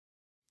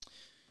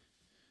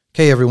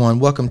Okay, everyone,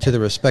 welcome to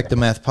the Respect the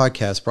Math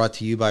podcast brought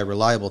to you by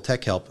Reliable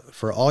Tech Help.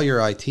 For all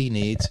your IT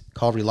needs,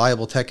 call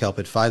Reliable Tech Help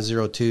at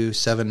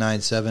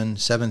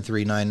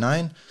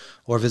 502-797-7399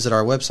 or visit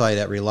our website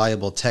at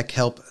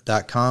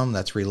reliabletechhelp.com.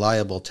 That's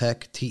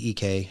reliabletech,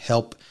 T-E-K,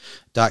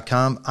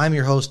 help.com. I'm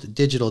your host,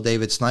 Digital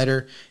David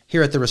Snyder.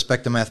 Here at the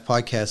Respect the Math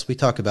podcast, we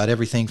talk about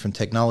everything from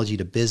technology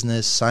to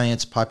business,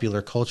 science,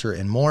 popular culture,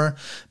 and more.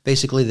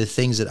 Basically, the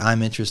things that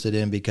I'm interested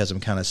in because I'm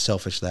kind of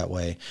selfish that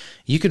way.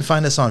 You can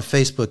find us on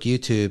Facebook,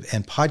 YouTube,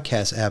 and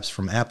podcast apps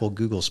from Apple,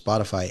 Google,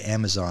 Spotify,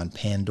 Amazon,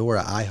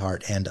 Pandora,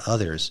 iHeart, and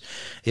others.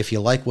 If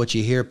you like what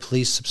you hear,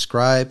 please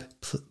subscribe,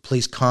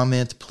 please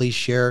comment, please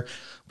share.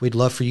 We'd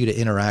love for you to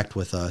interact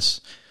with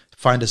us.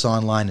 Find us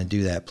online and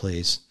do that,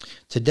 please.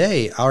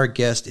 Today, our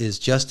guest is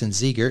Justin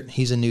Zegart.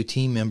 He's a new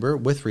team member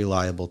with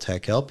Reliable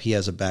Tech Help. He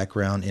has a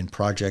background in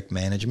project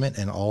management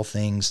and all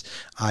things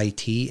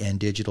IT and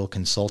digital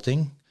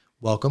consulting.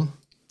 Welcome.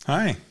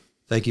 Hi.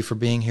 Thank you for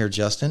being here,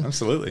 Justin.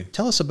 Absolutely.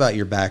 Tell us about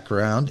your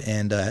background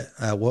and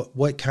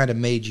what kind of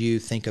made you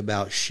think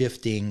about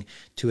shifting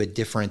to a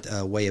different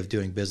way of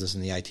doing business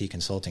in the IT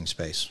consulting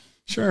space.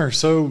 Sure.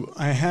 So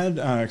I had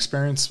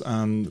experience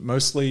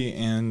mostly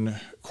in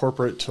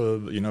corporate to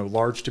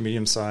large to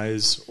medium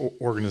size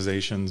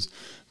organizations,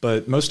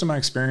 but most of my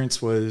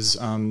experience was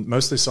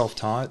mostly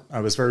self-taught.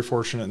 I was very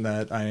fortunate in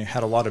that I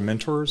had a lot of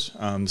mentors.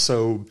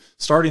 So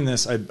starting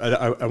this, I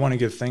want to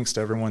give thanks to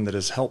everyone that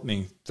has helped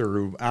me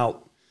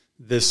throughout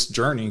this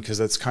journey, because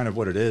that's kind of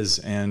what it is.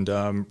 And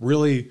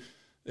really,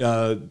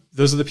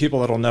 those are the people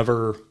that'll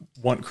never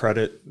want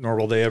credit, nor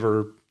will they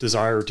ever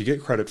desire to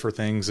get credit for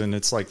things. And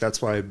it's like,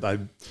 that's why I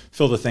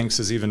feel the thanks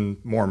is even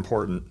more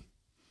important.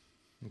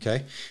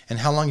 Okay. And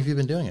how long have you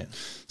been doing it?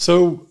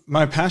 So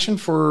my passion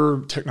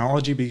for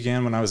technology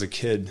began when I was a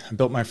kid. I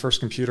built my first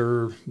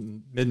computer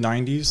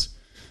mid-90s,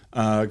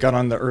 got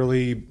on the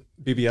early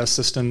BBS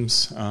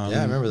systems. Yeah,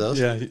 I remember those.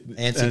 Yeah.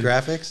 ANSI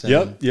graphics.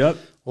 And yep.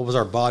 What was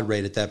our baud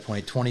rate at that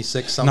point?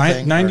 26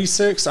 something?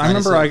 96. I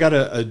remember I got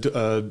a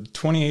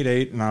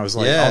 28.8 and I was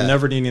like, I'll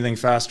never need anything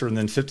faster. And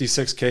then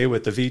 56K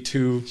with the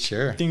V2.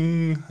 Sure.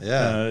 Ding.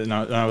 Yeah. And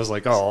I was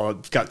like,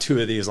 I've got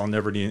two of these. I'll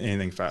never need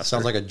anything faster.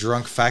 Sounds like a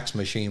drunk fax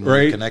machine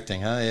when you're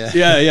connecting, huh?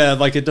 Yeah. Yeah.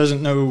 Like it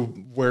doesn't know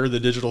where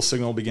the digital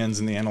signal begins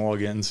and the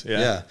analog ends.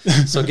 Yeah.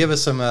 So give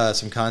us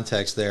some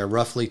context there.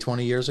 Roughly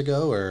 20 years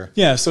ago or?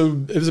 Yeah.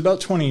 So it was about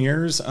 20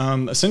 years.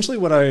 Essentially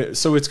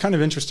so it's kind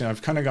of interesting.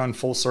 I've kind of gone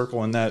full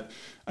circle in that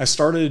I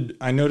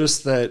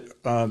noticed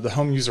that the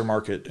home user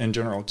market in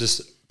general,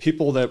 just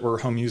people that were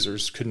home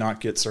users could not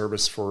get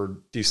service for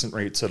decent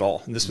rates at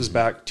all. And this was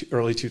back to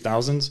early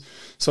 2000s.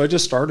 So I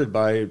just started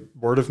by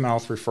word of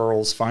mouth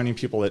referrals, finding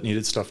people that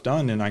needed stuff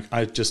done. And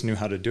I just knew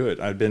how to do it.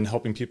 I'd been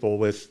helping people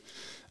with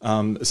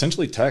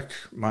essentially tech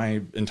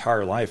my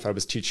entire life. I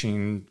was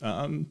teaching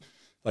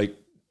like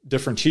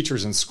different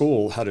teachers in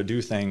school how to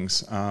do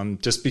things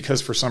just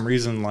because for some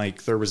reason,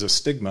 like there was a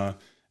stigma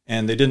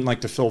and they didn't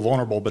like to feel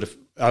vulnerable. But if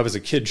I was a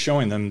kid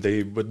showing them,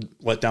 they would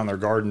let down their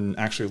guard and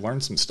actually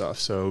learn some stuff.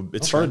 So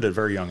it started at a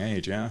very young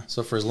age. Yeah.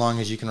 So for as long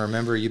as you can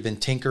remember, you've been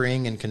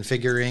tinkering and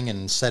configuring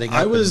and setting up.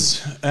 I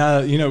was,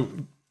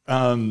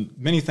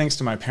 many thanks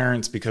to my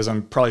parents, because I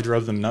probably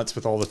drove them nuts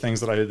with all the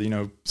things that I,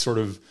 sort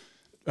of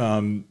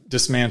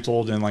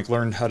dismantled and like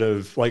learned how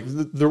to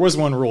there was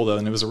one rule though,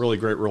 and it was a really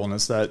great rule. And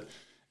it's that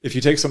if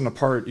you take something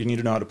apart, you need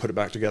to know how to put it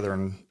back together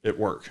and it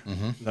work.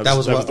 Mm-hmm. That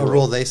was a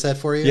rule they set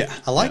for you? Yeah.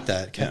 I like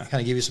that. Kind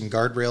of give you some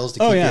guardrails to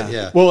keep it.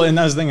 Yeah. Well, and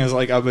that's the thing is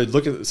like, I would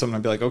look at something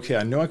and be like, okay,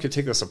 I know I could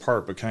take this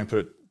apart, but can I put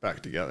it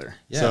back together?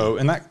 Yeah. So,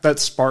 and that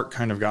spark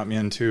kind of got me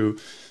into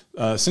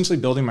essentially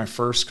building my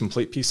first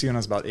complete PC when I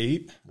was about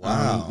 8.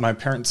 Wow. My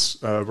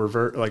parents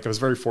were I was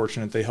very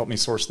fortunate. They helped me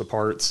source the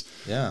parts.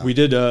 Yeah. We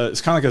did, it's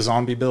kind of like a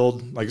zombie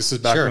build. Like this is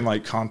back when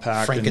like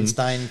Compaq.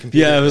 Frankenstein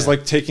computer. Yeah, it was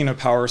like taking a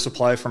power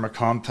supply from a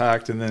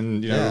Compaq and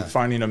then,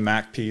 finding a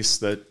Mac piece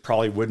that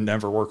probably would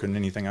never work in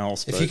anything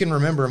else. If you can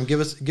remember them,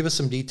 give us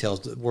some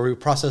details. Were we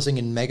processing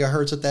in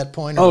megahertz at that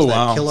point? Or was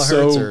that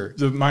kilohertz?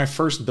 So my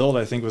first build,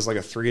 I think, was like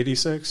a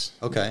 386.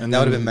 Okay. And that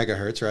would have been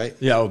megahertz, right?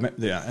 Yeah.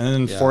 Yeah.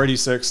 And then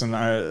 486. And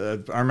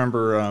I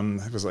remember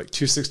it was like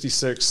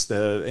 266,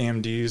 the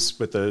AMDs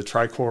with the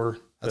tri-core.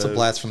 That's a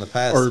blast from the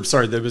past. Or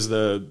sorry, there was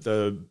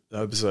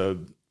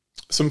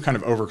some kind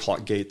of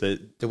overclock gate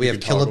that. Did we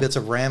have kilobits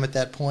of RAM at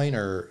that point,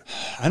 or?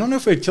 I don't know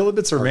if we had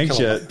kilobits or megs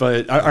yet,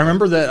 but I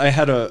remember that I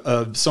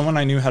had someone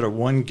I knew had a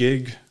 1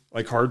 gig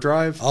like hard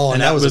drive. Oh,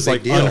 and that was a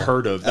big deal.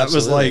 Unheard of.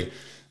 Absolutely.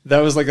 That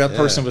was like that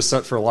person was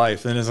set for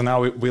life. And as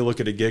now we look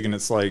at a gig and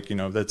it's like,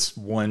 that's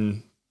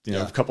one.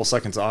 A couple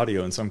seconds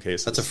audio in some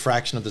cases. That's a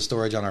fraction of the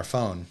storage on our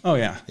phone. Oh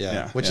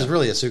yeah. Which is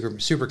really a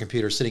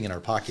supercomputer sitting in our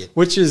pocket.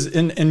 Which is,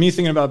 and me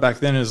thinking about back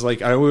then is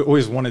like, I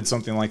always wanted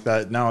something like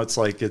that. Now it's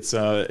like, it's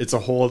a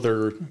whole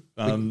other,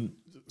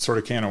 sort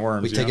of can of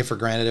worms. We take it for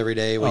granted every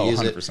day. We use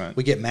 100%. it.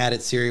 We get mad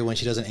at Siri when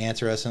she doesn't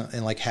answer us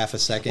in like half a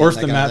second. Or if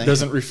the map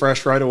doesn't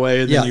refresh right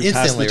away, then you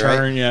pass the turn.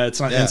 Right? Yeah,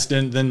 it's not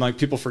instant. Then like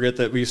people forget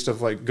that we used to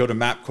like go to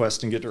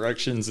MapQuest and get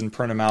directions and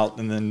print them out,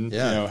 and then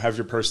have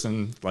your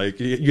person like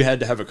you had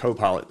to have a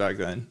co-pilot back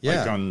then.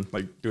 Like on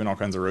like doing all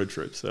kinds of road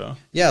trips. So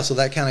so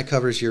that kind of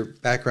covers your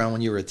background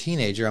when you were a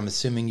teenager. I'm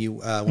assuming you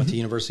went to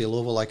University of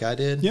Louisville like I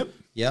did. Yep.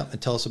 Yeah,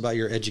 and tell us about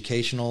your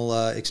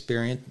educational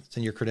experience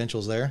and your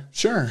credentials there.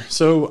 Sure.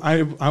 So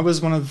I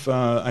was one of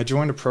I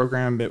joined a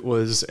program. It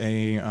was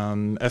a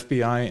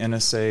FBI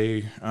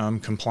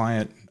NSA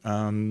compliant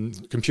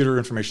computer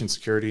information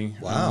security.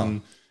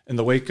 Wow. In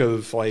the wake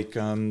of like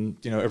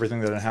everything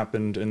that had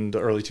happened in the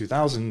early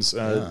 2000s,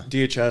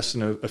 DHS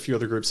and a few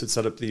other groups had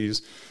set up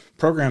these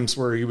programs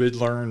where you would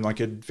learn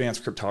like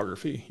advanced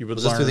cryptography. You would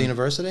was this through the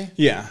university?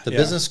 Yeah. The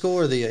business school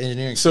or the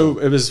engineering school? So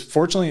it was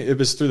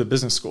through the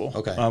business school,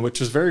 which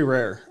was very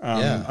rare.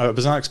 I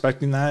was not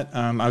expecting that.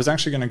 I was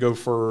actually going to go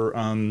for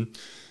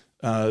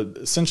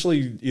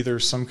essentially either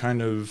some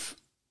kind of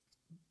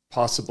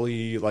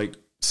possibly like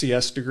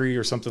CS degree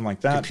or something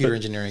like that. Computer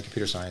engineering,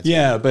 computer science.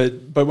 Yeah, but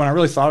when I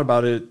really thought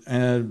about it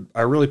and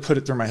I really put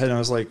it through my head, and I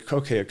was like,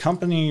 okay, a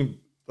company,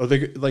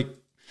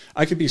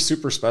 I could be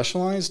super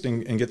specialized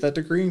and get that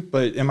degree,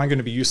 but am I going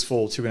to be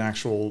useful to an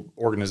actual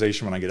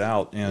organization when I get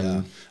out?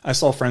 And I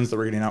saw friends that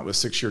were getting out with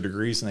 6-year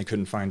degrees and they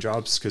couldn't find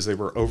jobs because they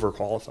were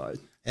overqualified.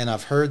 And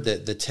I've heard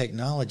that the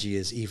technology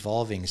is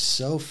evolving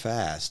so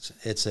fast.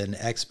 It's an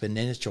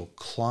exponential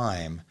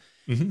climb.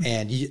 Mm-hmm.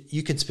 And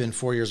you can spend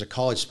 4 years of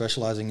college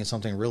specializing in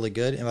something really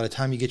good. And by the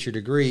time you get your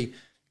degree,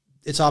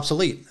 it's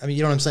obsolete. I mean,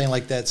 you know what I'm saying?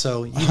 Like that.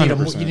 So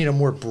you need a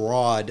more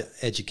broad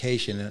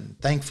education. And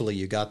thankfully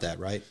you got that,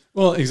 right?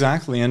 Well,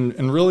 exactly.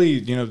 And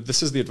really,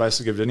 this is the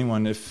advice I give to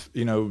anyone. If,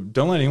 don't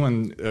let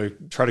anyone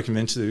try to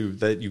convince you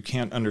that you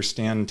can't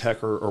understand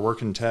tech or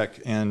work in tech.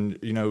 And,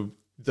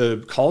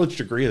 the college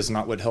degree is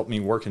not what helped me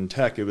work in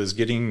tech. It was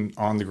getting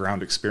on the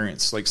ground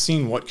experience, like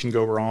seeing what can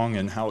go wrong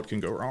and how it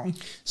can go wrong.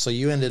 So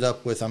you ended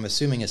up with, I'm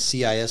assuming, a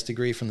CIS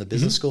degree from the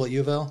business school at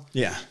U of L?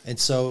 Yeah. And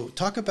so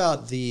talk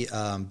about the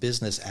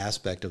business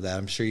aspect of that.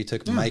 I'm sure you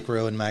took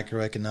micro and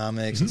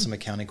macroeconomics and some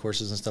accounting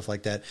courses and stuff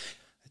like that.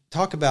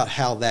 Talk about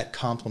how that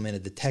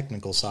complemented the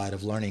technical side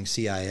of learning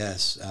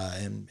CIS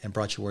and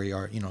brought you where you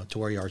are, to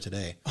where you are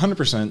today.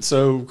 100%.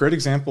 So great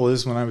example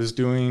is when I was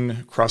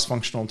doing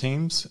cross-functional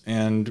teams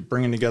and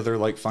bringing together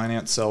like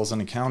finance, sales,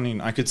 and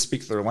accounting, I could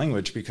speak their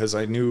language because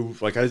I knew,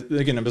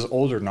 it was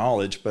older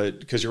knowledge,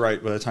 but because you're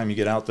right, by the time you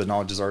get out, the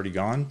knowledge is already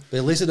gone. But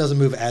at least it doesn't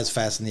move as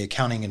fast in the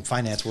accounting and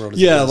finance world.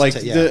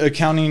 The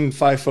accounting,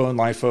 FIFO, and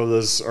LIFO,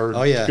 those are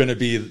going to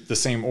be the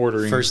same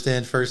ordering. First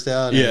in, first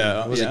out.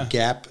 Was it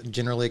GAP,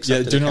 generally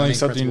accepted? Yeah,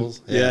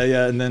 principles.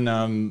 And then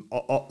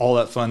all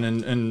that fun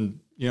and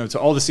to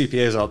all the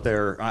CPAs out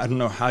there, I don't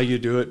know how you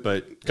do it,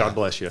 but God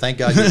bless you. Thank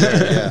God you're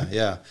there.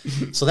 Yeah.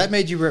 So that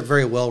made you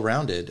very well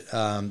rounded.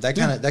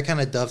 That kind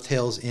of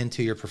dovetails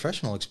into your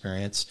professional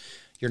experience.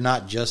 You're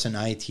not just an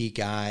IT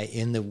guy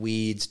in the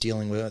weeds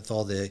dealing with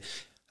all the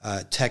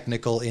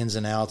technical ins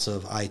and outs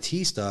of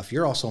IT stuff.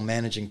 You're also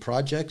managing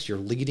projects. You're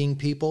leading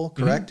people,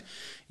 correct?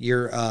 Mm-hmm.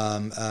 You're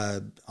on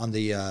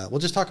the, we'll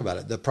just talk about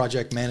it, the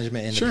project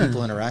management and the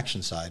people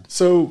interaction side.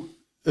 So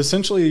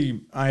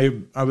essentially, I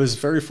was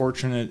very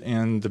fortunate,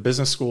 and the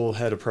business school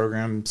had a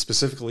program.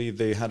 Specifically,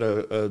 they had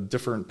a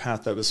different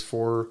path that was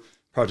for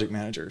project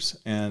managers.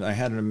 And I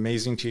had an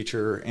amazing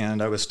teacher,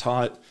 and I was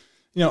taught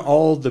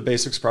all the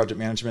basics of project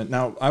management.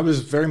 Now, I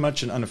was very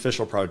much an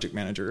unofficial project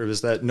manager. It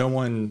was that no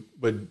one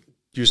would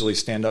usually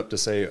stand up to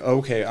say,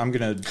 okay, I'm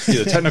going to be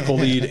the technical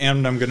lead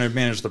and I'm going to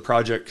manage the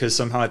project because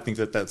somehow I think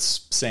that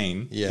that's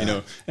sane. Yeah.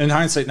 In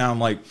hindsight now, I'm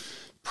like,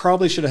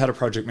 probably should have had a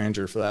project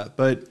manager for that.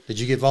 But did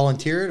you get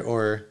volunteered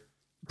or?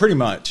 Pretty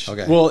much.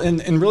 Okay. Well,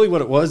 and really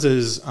what it was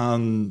is, I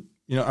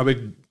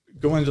would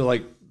go into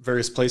like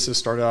various places,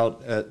 start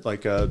out at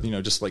like,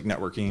 just like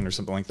networking or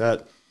something like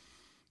that.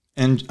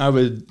 And I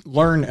would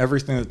learn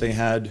everything that they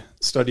had,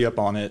 study up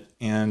on it.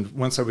 And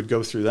once I would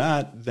go through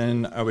that,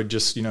 then I would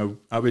just,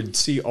 I would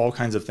see all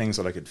kinds of things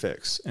that I could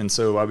fix. And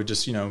so I would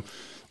just,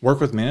 work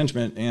with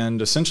management.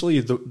 And essentially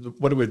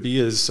what it would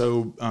be is,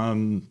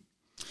 I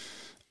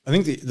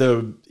think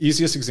the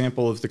easiest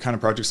example of the kind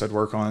of projects I'd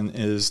work on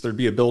is there'd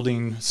be a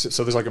building.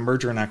 So there's like a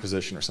merger and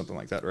acquisition or something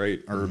like that, right?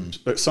 Or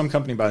but some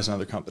company buys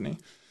another company.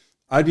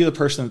 I'd be the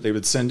person that they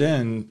would send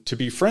in to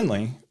be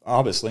friendly,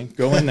 obviously,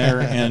 go in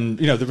there and,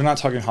 we're not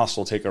talking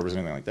hostile takeovers or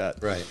anything like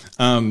that. Right.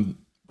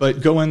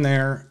 But go in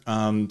there,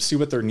 see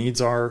what their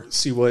needs are,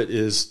 see what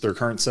is their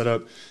current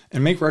setup,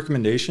 and make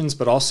recommendations,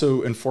 but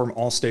also inform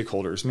all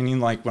stakeholders. Meaning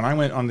like when I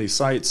went on these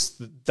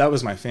sites, that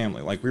was my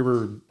family.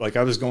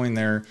 I was going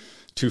there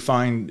to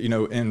find,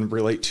 and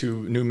relate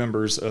to new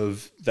members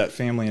of that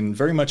family, and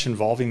very much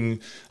involving.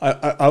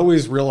 I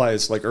always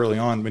realized, like early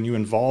on, when you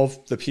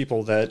involve the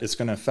people that it's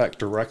going to affect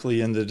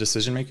directly in the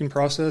decision-making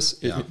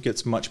process, it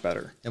gets much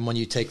better. And when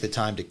you take the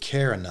time to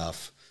care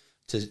enough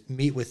to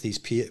meet with these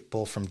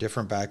people from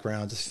different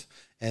backgrounds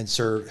and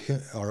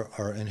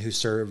who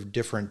serve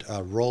different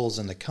roles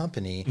in the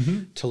company,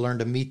 to learn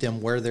to meet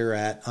them where they're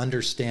at,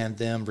 understand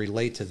them,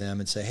 relate to them,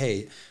 and say,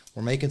 hey,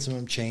 we're making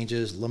some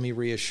changes. Let me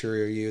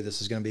reassure you,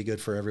 this is going to be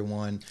good for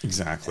everyone.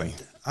 Exactly.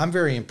 And I'm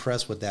very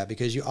impressed with that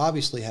because you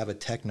obviously have a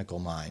technical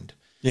mind.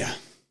 Yeah.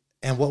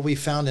 And what we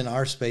found in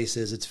our space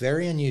is it's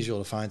very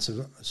unusual to find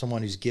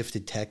someone who's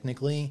gifted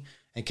technically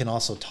and can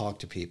also talk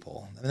to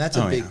people. And that's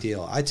a big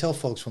deal. I tell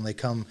folks when they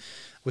come,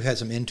 we've had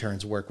some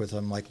interns work with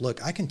them, like,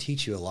 look, I can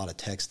teach you a lot of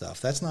tech stuff.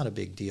 That's not a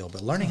big deal.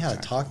 But learning how to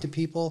talk to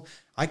people,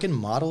 I can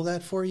model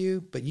that for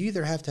you. But you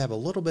either have to have a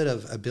little bit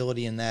of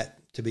ability in that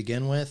to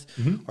begin with,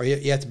 or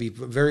you have to be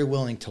very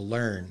willing to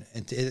learn.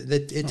 And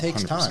it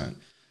takes 100%. Time.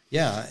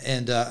 Yeah.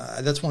 And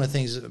that's one of the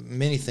things,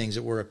 many things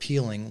that were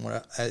appealing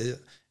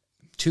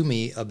to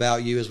me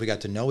about you as we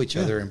got to know each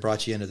other and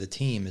brought you into the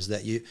team is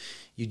that you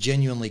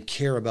genuinely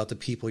care about the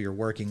people you're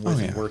working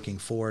with and working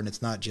for. And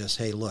it's not just,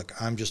 hey, look,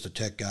 I'm just a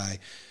tech guy.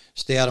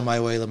 Stay out of my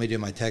way. Let me do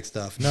my tech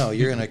stuff. No,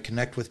 you're going to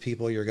connect with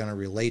people. You're going to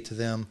relate to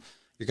them.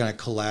 You're going to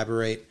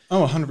collaborate.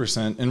 Oh,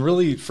 100%. And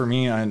really for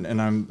me, I'm,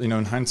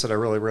 in hindsight, I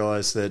really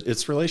realized that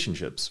it's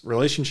relationships.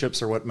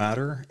 Relationships are what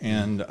matter.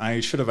 And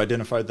I should have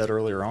identified that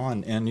earlier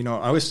on. And, I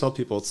always tell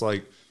people, it's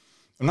like,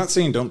 I'm not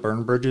saying don't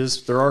burn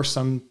bridges. There are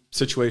some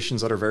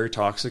situations that are very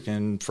toxic,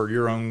 and for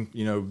your own,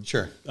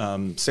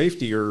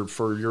 safety or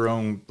for your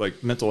own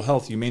mental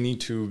health, you may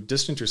need to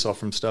distance yourself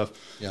from stuff.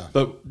 Yeah.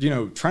 But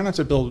try not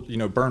to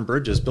burn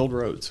bridges. Build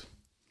roads.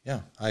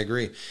 Yeah, I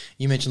agree.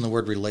 You mentioned the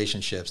word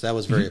relationships. That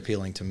was very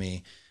appealing to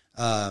me.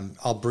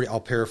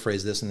 I'll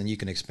paraphrase this, and then you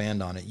can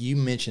expand on it. You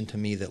mentioned to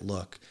me that,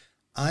 look,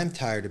 I'm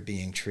tired of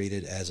being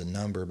treated as a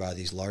number by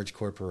these large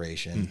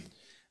corporations.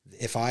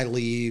 If I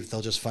leave,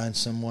 they'll just find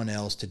someone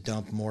else to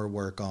dump more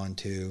work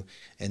onto,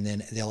 and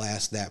then they'll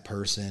ask that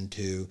person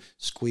to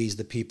squeeze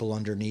the people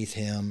underneath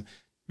him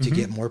to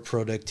get more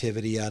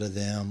productivity out of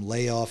them,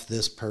 lay off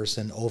this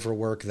person,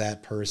 overwork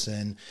that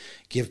person,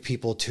 give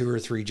people 2 or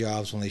 3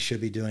 jobs when they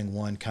should be doing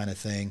one, kind of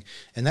thing.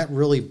 And that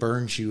really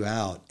burns you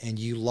out, and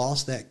you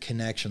lost that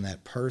connection,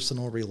 that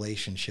personal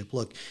relationship.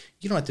 Look,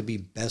 you don't have to be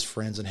best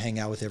friends and hang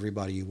out with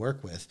everybody you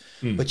work with,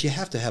 but you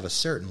have to have a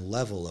certain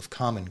level of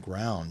common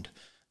ground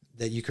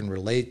that you can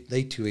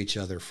relate to each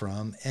other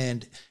from,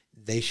 and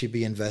they should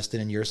be invested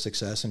in your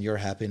success and your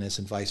happiness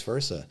and vice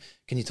versa.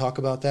 Can you talk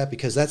about that?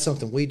 Because that's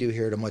something we do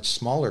here at a much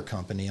smaller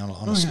company on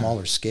a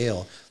smaller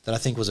scale that I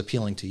think was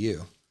appealing to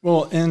you.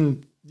 Well,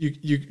 and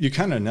you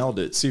kind of nailed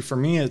it. See, for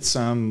me, it's,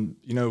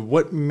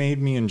 what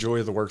made me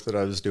enjoy the work that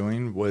I was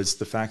doing was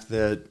the fact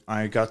that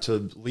I got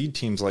to lead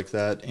teams like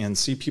that and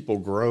see people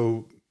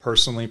grow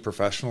personally,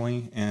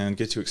 professionally, and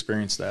get to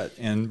experience that.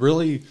 And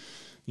really,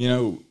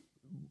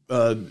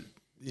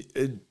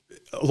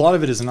 a lot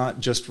of it is not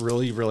just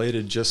really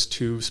related just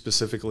to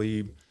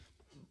specifically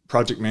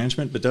project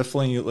management, but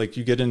definitely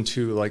you get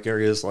into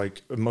areas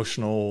like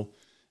emotional,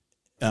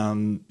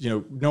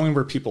 knowing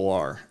where people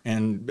are.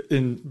 And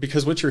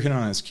because what you're hitting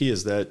on is key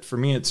is that for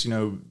me, it's,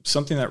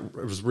 something that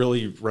was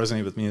really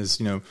resonating with me is,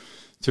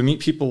 to meet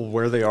people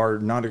where they are,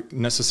 not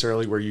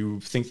necessarily where you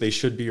think they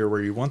should be or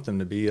where you want them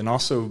to be. And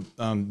also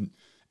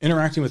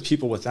interacting with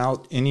people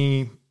without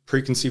any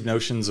preconceived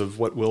notions of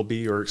what will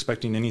be or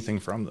expecting anything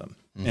from them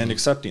and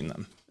accepting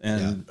them.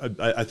 And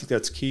I think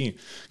that's key,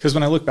 because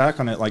when I look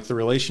back on it, the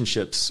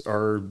relationships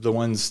are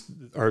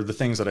the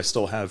things that I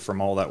still have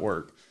from all that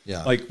work.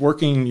 Yeah.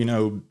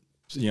 Working,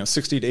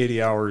 60 to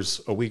 80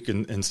 hours a week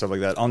and stuff like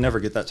that. I'll never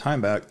get that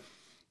time back.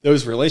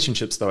 Those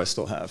relationships though, I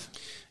still have.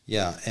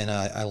 Yeah. And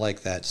I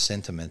like that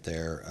sentiment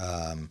there.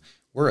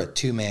 We're a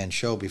 2-man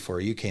show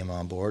before you came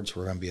on board. So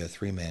we're going to be a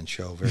 3-man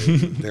show very,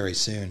 very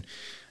soon.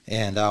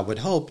 And I would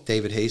hope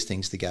David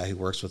Hastings, the guy who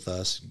works with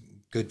us,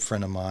 good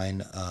friend of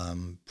mine,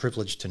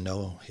 privileged to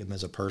know him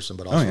as a person,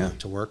 but also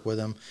to work with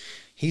him.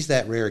 He's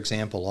that rare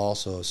example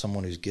also of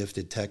someone who's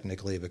gifted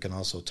technically, but can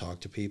also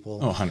talk to people.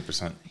 Oh,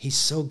 100%. He's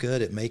so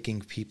good at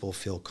making people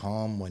feel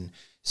calm when,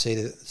 say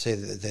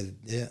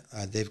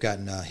that they've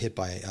gotten hit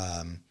by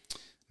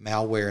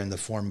malware in the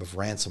form of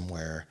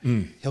ransomware.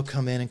 He'll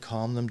come in and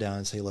calm them down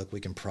and say, look,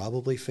 we can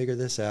probably figure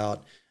this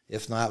out.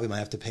 If not, we might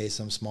have to pay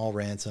some small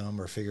ransom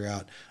or figure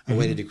out a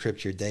way to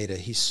decrypt your data.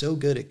 He's so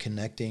good at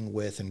connecting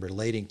with and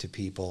relating to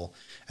people,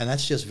 and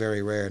that's just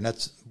very rare. And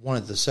that's one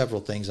of the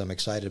several things I'm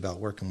excited about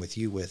working with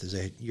you with, is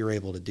that you're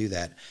able to do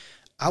that.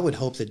 I would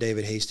hope that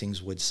David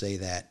Hastings would say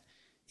that,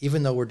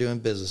 even though we're doing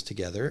business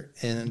together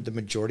and the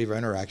majority of our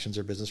interactions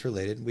are business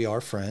related, we are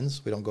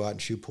friends. We don't go out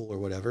and shoot pool or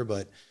whatever,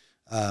 but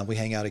we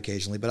hang out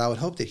occasionally. But I would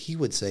hope that he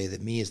would say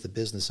that I as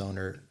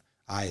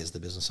the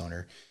business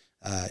owner,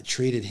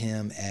 treated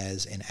him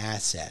as an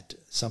asset,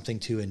 something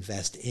to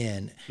invest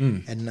in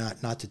and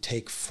not to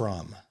take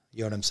from. You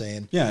know what I'm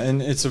saying? Yeah,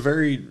 and it's a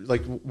very,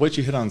 what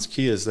you hit on is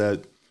key, is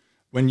that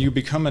when you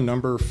become a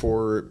number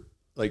for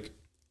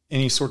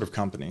any sort of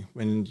company,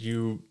 when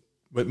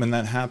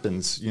that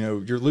happens,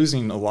 you're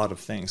losing a lot of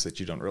things that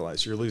you don't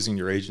realize. You're losing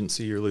your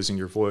agency, you're losing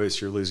your voice,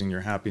 you're losing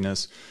your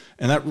happiness.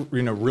 And that,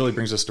 really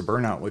brings us to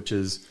burnout, which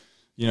is,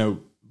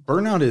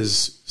 burnout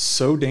is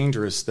so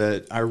dangerous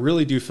that I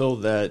really do feel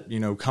that,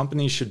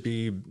 companies should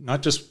be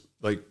not just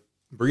like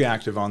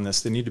reactive on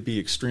this. They need to be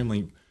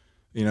extremely,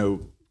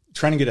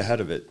 trying to get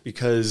ahead of it,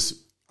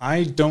 because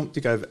I don't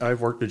think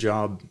I've worked a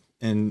job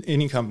in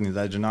any company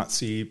that I did not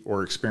see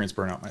or experience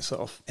burnout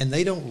myself. And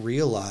they don't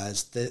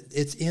realize that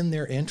it's in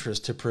their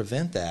interest to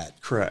prevent that.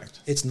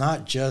 Correct. It's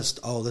not just,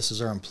 oh, this is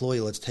our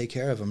employee, let's take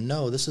care of him.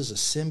 No, this is a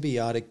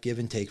symbiotic give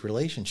and take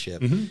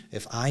relationship. Mm-hmm.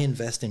 If I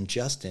invest in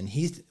Justin,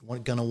 he's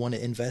going to want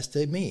to invest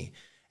in me.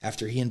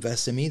 After he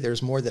invests in me,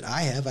 there's more that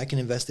I have, I can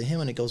invest in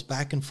him, and it goes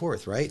back and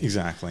forth, right?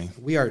 Exactly.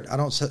 I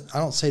don't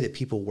say that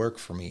people work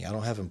for me. I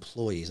don't have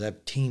employees. I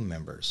have team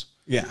members.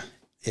 Yeah.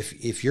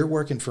 If you're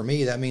working for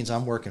me, that means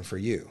I'm working for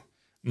you.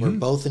 We're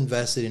both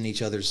invested in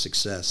each other's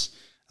success.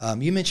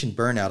 You mentioned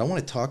burnout. I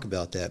want to talk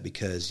about that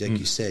because, like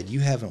you said, you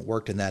haven't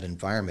worked in that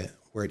environment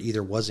where it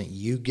either wasn't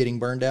you getting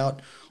burned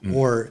out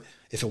or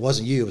if it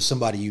wasn't you, it was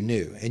somebody you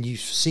knew. And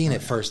you've seen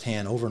it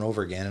firsthand over and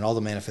over again and all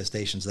the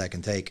manifestations that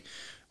can take.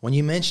 When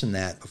you mentioned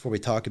that, before we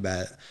talk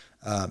about it,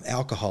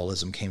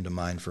 alcoholism came to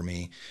mind for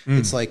me.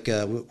 It's like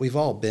we've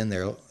all been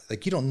there.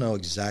 Like, you don't know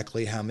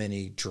exactly how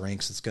many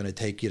drinks it's going to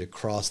take you to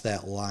cross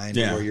that line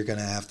where you're going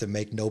to have to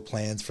make no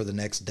plans for the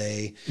next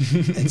day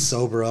and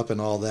sober up and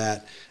all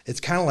that.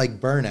 It's kind of like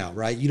burnout,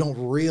 right? You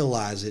don't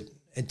realize it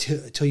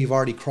until you've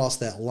already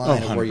crossed that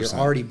line where you're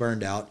already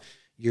burned out.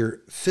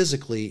 You're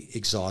physically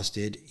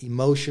exhausted,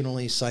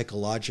 emotionally,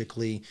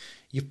 psychologically.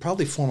 You've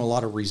probably formed a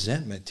lot of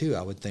resentment too,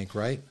 I would think,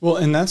 right? Well,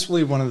 and that's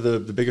really one of the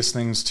biggest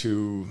things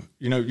to,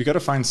 you got to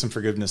find some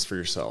forgiveness for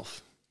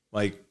yourself.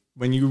 Like,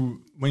 when you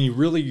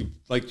really,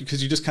 like,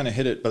 because you just kind of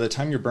hit it, by the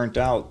time you're burnt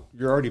out,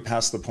 you're already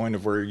past the point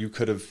of where you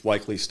could have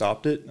likely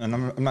stopped it. And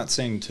I'm not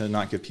saying to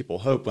not give people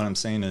hope. What I'm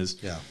saying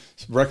is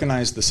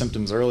recognize the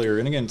symptoms earlier.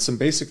 And again, some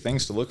basic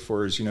things to look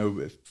for is,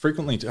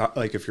 frequently,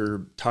 like, if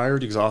you're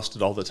tired,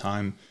 exhausted all the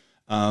time,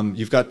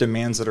 you've got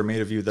demands that are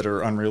made of you that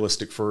are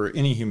unrealistic for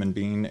any human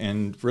being.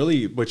 And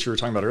really what you were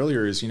talking about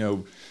earlier is,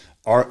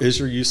 is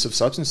your use of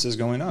substances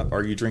going up?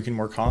 Are you drinking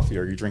more coffee?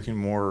 Are you drinking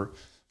more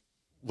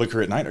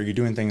liquor at night? Are you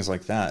doing things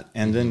like that?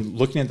 And then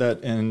looking at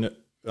that in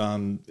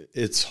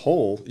its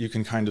whole, you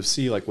can kind of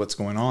see like what's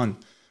going on.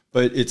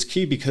 But it's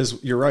key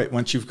because you're right.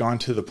 Once you've gone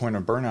to the point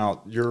of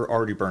burnout, you're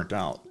already burnt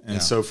out. And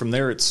so from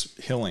there, it's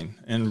healing.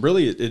 And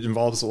really, it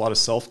involves a lot of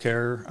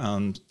self-care,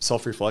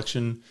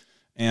 self-reflection,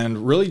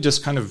 and really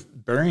just kind of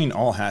burying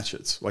all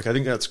hatchets. Like, I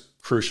think that's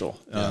crucial.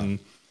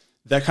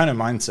 That kind of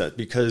mindset,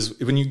 because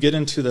when you get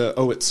into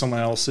it's someone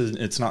else,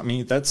 it's not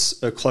me,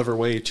 that's a clever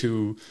way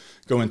to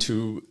go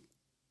into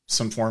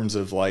some forms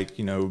of like,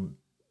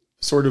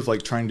 sort of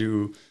like trying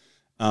to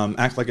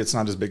act like it's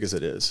not as big as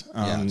it is.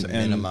 To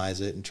minimize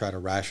it and try to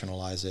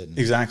rationalize it.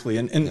 Exactly.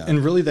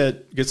 And really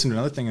that gets into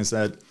another thing is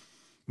that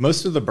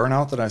most of the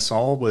burnout that I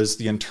saw was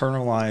the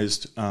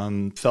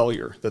internalized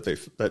failure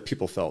that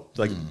people felt,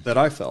 like that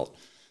I felt.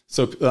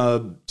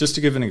 So just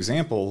to give an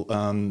example,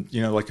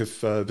 like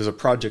if there's a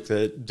project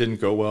that didn't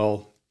go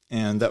well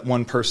and that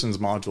one person's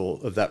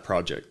module of that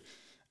project,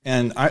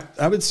 and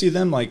I would see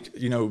them like,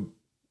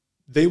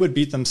 they would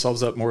beat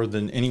themselves up more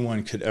than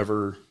anyone could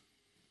ever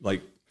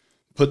like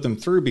put them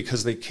through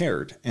because they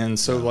cared. And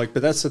so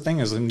but that's the thing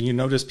is when you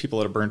notice people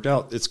that are burnt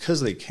out, it's because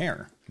they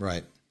care.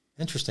 Right.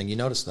 Interesting. You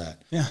notice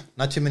that. Yeah.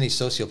 Not too many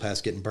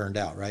sociopaths getting burned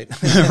out, right?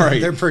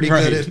 Right. They're pretty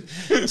good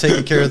at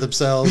taking care of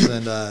themselves,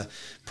 and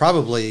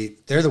probably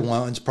they're the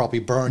ones probably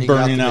burning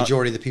out the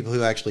majority of the people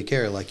who actually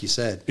care, like you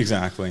said.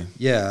 Exactly.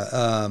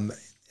 Yeah.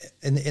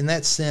 In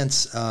that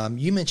sense,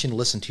 you mentioned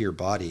listen to your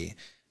body.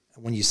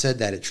 When you said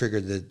that, it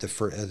triggered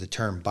the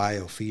term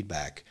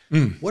biofeedback.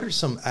 What are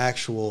some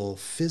actual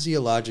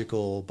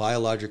physiological,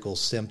 biological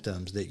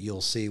symptoms that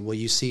you'll see? Will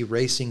you see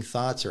racing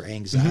thoughts or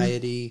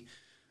anxiety?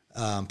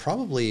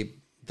 Probably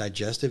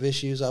digestive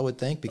issues, I would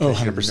think,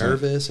 because you're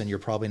nervous and you're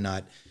probably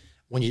not,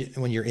 when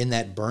you're in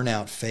that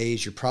burnout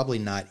phase, you're probably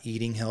not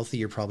eating healthy.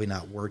 You're probably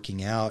not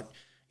working out.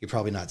 You're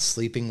probably not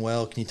sleeping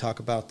well. Can you talk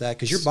about that?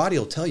 Because your body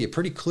will tell you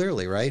pretty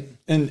clearly, right?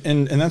 And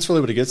that's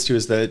really what it gets to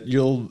is that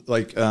you'll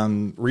like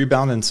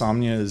rebound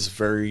insomnia is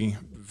very,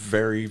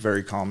 very,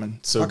 very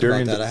common. So talk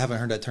about that. I haven't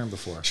heard that term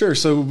before. Sure.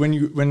 So when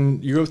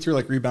you go through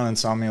like rebound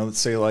insomnia, let's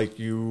say like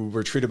you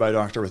were treated by a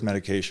doctor with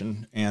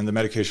medication and the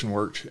medication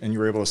worked and you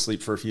were able to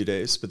sleep for a few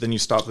days, but then you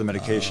stop the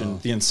medication,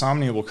 the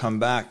insomnia will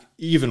come back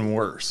even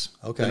worse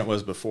than it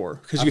was before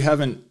because you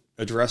haven't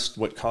addressed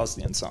what caused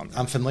the insomnia.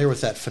 I'm familiar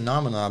with that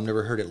phenomenon. I've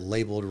never heard it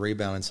labeled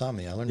rebound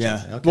insomnia. I learned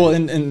something. Okay. Well,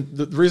 and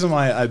the reason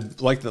why I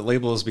like that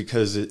label is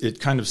because it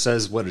kind of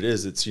says what it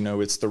is. It's,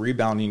 it's the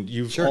rebounding.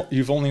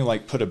 You've only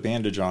like put a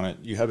bandage on it.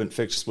 You haven't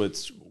fixed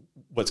what's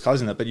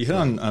causing that, but you hit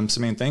on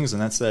some main things,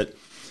 and that's that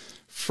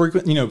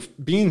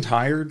being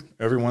tired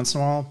every once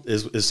in a while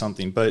is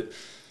something, but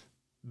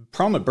the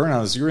problem with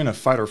burnout is you're in a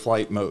fight or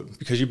flight mode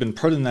because you've been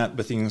put in that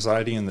with the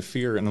anxiety and the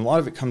fear. And a lot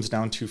of it comes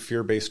down to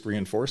fear-based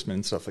reinforcement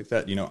and stuff like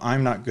that.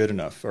 I'm not good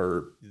enough,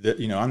 or,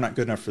 I'm not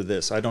good enough for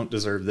this. I don't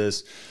deserve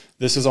this.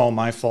 This is all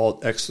my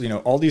fault.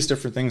 All these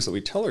different things that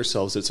we tell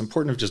ourselves. It's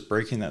important of just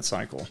breaking that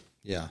cycle.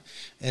 Yeah.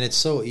 And it's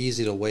so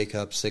easy to wake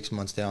up 6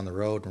 months down the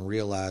road and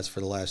realize for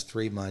the last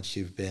 3 months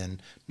you've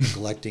been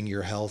neglecting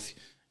your health.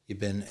 You've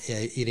been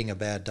eating a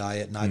bad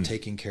diet, not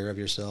taking care of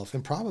yourself,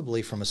 and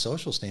probably from a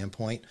social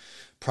standpoint,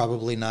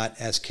 probably not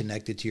as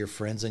connected to your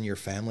friends and your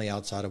family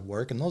outside of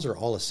work. And those are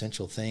all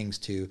essential things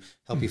to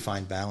help you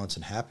find balance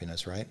and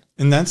happiness, right?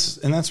 And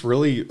that's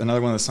really another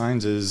one of the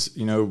signs is,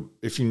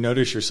 if you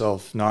notice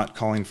yourself not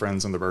calling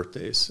friends on their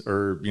birthdays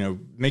or,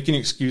 making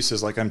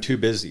excuses like I'm too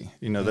busy,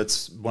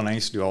 that's one I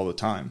used to do all the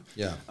time.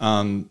 Yeah.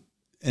 And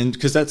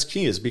because that's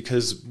key is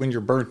because when you're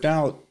burnt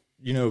out,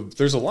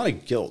 there's a lot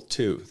of guilt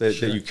too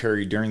that you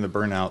carry during the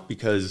burnout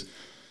because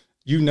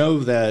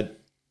that,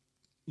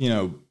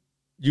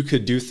 you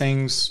could do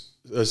things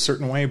a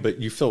certain way, but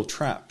you feel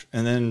trapped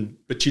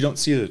but you don't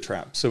see the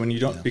trap. So when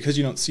because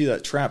you don't see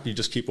that trap, you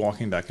just keep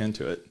walking back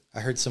into it.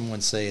 I heard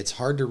someone say it's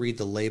hard to read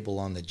the label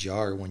on the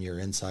jar when you're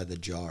inside the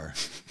jar.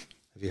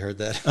 Have you heard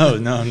that? Oh,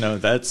 no,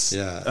 that's,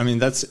 I mean,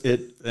 that's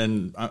it.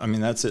 And I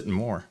mean, that's it and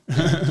more.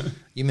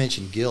 You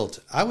mentioned guilt.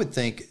 I would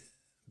think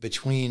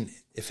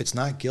if it's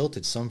not guilt,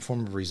 it's some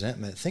form of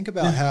resentment. Think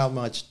about how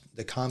much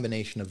the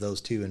combination of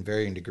those two in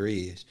varying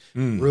degrees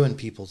ruin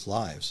people's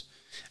lives.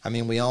 I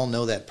mean, we all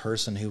know that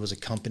person who was a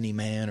company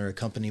man or a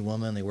company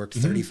woman. They worked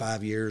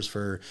 35 years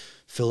for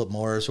Philip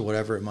Morris or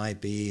whatever it might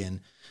be. And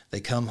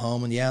they come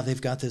home and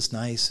they've got this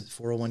nice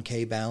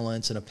 401k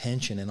balance and a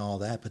pension and all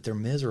that, but they're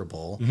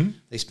miserable.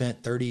 They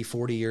spent 30,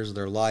 40 years of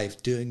their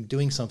life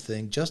doing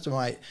something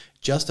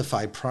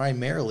justified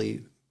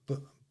primarily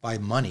by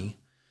money.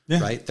 Yeah.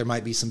 Right. There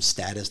might be some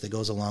status that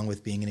goes along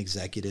with being an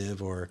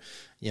executive or,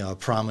 a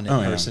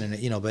prominent person,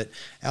 but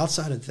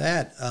outside of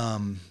that,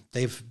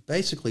 they've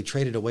basically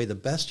traded away the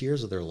best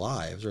years of their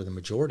lives or the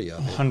majority of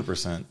it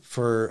 100%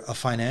 for a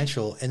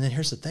financial. And then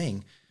here's the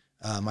thing.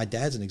 My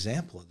dad's an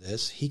example of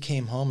this. He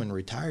came home and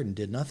retired and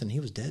did nothing. He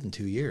was dead in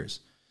 2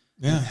 years.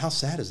 Yeah. How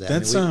sad is that?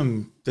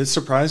 That's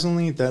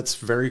surprisingly, that's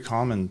very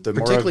common.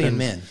 Particularly in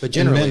men, but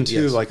generally in men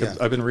too. Yes,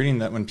 I've been reading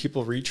that when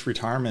people reach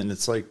retirement,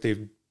 it's like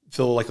they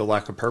feel like a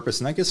lack of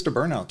purpose. And that gets to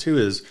burnout too,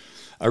 is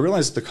I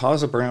realized the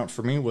cause of burnout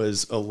for me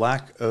was a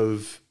lack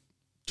of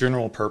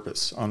general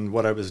purpose on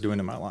what I was doing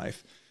in my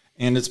life.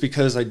 And it's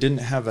because I didn't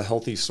have a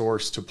healthy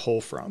source to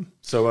pull from.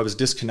 So I was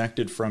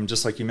disconnected from,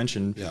 just like you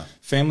mentioned,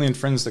 family and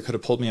friends that could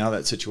have pulled me out of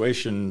that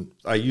situation.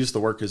 I used the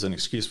work as an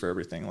excuse for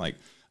everything. Like,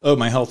 oh,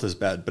 my health is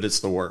bad, but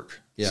it's the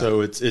work. Yeah.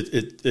 So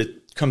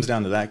it comes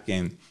down to that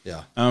game.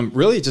 Yeah.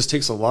 Really, it just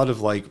takes a lot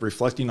of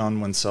reflecting on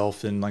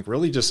oneself and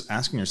really just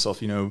asking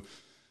yourself,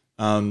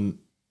 again,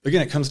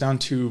 it comes down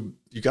to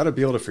you got to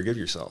be able to forgive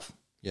yourself.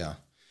 Yeah.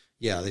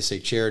 Yeah. They say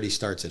charity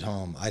starts at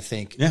home. I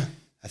think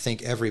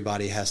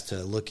everybody has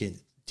to look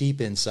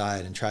deep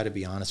inside and try to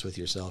be honest with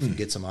yourself and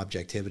get some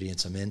objectivity and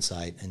some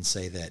insight and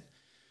say that,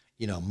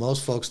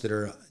 most folks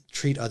that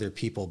treat other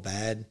people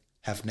bad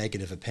have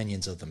negative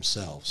opinions of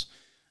themselves.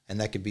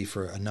 And that could be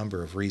for a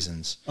number of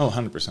reasons. Oh,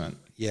 100%.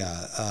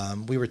 Yeah.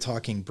 We were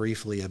talking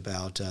briefly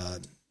about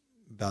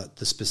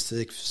the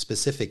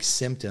specific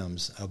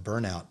symptoms of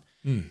burnout.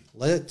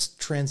 Let's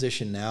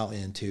transition now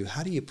into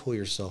how do you pull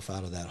yourself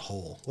out of that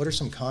hole? What are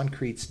some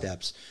concrete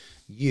steps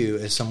you,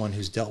 as someone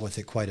who's dealt with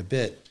it quite a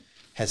bit,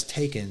 has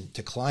taken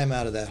to climb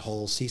out of that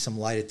hole, see some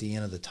light at the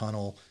end of the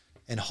tunnel,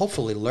 and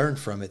hopefully learn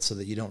from it so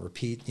that you don't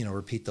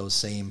repeat those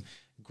same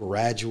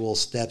gradual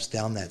steps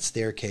down that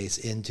staircase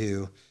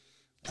into,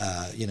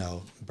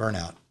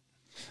 burnout?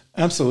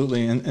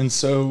 Absolutely. And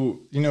so,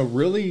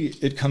 really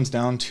it comes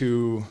down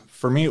to,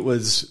 for me, it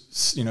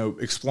was,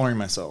 exploring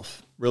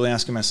myself, really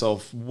asking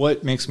myself,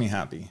 what makes me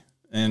happy?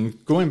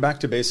 And going back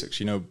to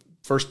basics,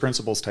 first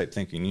principles type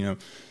thinking,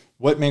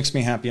 what makes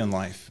me happy in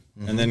life?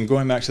 And then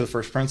going back to the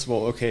first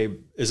principle, okay,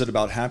 is it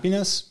about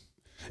happiness?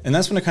 And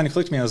that's when it kind of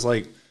clicked to me. I was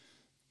like,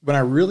 when I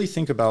really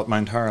think about my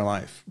entire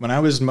life, when I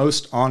was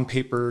most on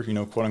paper,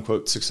 quote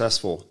unquote,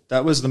 successful,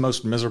 that was the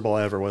most miserable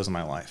I ever was in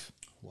my life.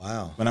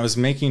 Wow. When I was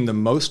making the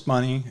most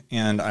money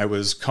and I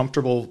was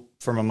comfortable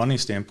from a money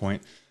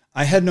standpoint,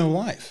 I had no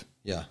life.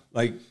 Yeah.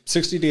 Like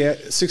 60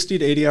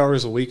 to 80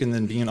 hours a week and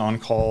then being on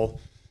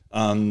call.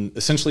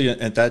 Essentially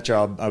at that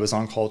job, I was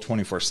on call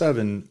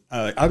 24/7.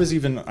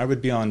 I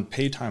would be on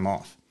paid time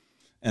off,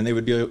 and they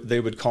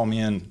would call me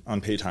in on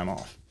paid time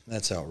off.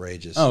 That's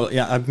outrageous. Oh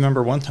yeah. I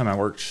remember one time I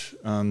worked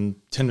 10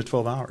 to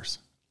 12 hours.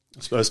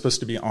 I was supposed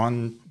to be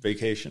on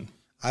vacation.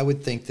 I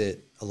would think that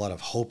a lot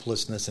of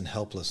hopelessness and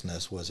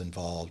helplessness was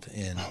involved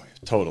in. Oh,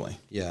 totally.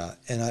 Yeah.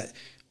 And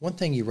one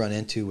thing you run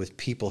into with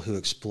people who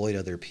exploit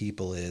other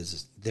people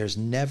is there's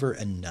never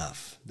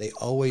enough. They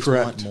always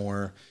want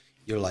more.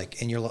 You're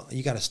like, and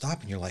you got to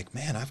stop and you're like,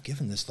 man, I've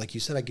given this, like you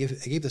said, I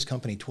gave this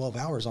company 12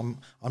 hours on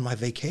my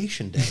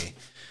vacation day.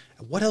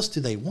 What else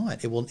do they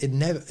want?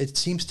 It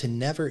seems to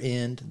never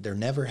end. They're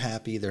never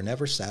happy. They're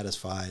never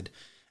satisfied.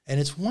 And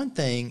it's one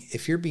thing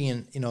if you're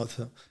being,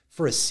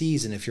 for a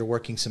season if you're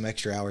working some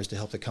extra hours to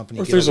help the company.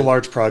 Or if there's a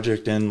large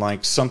project and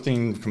like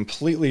something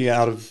completely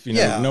out of,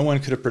 no one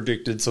could have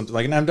predicted something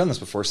like, and I've done this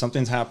before.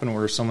 Something's happened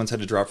where someone's had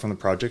to drop from the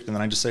project, and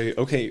then I just say,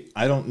 okay,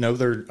 I don't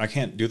know I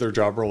can't do their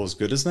job role as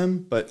good as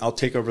them, but I'll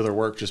take over their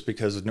work just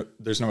because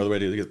there's no other way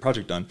to get the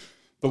project done.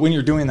 But when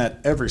you're doing that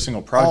every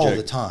single project, all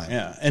the time,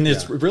 and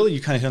it's really, you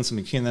kind of hit on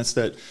something key, and that's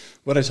that.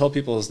 What I tell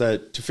people is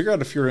that to figure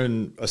out if you're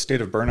in a state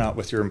of burnout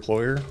with your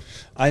employer,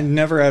 I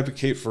never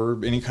advocate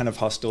for any kind of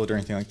hostility or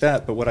anything like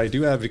that. But what I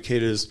do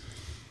advocate is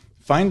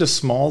find a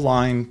small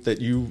line that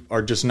you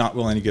are just not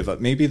willing to give up.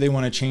 Maybe they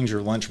want to change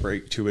your lunch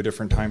break to a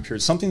different time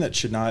period, something that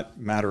should not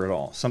matter at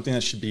all, something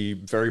that should be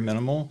very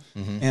minimal,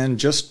 and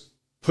just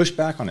push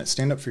back on it.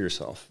 Stand up for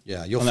yourself.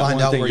 Yeah, you'll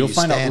find out where you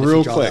stand real if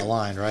you draw quick. That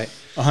line, right?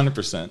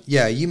 100%.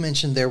 Yeah, you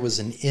mentioned there was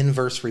an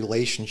inverse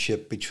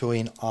relationship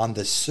between on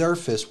the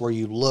surface where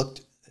you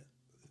looked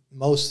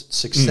most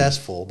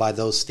successful by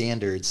those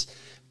standards,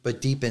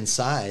 but deep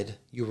inside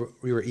you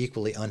were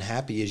equally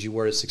unhappy as you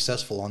were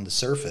successful on the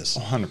surface.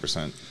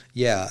 100%.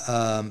 Yeah,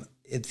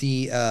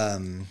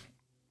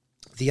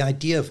 the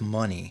idea of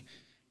money.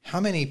 How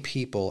many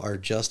people are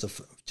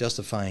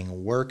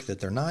justifying work that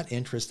they're not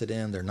interested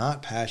in, they're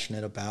not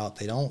passionate about,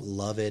 they don't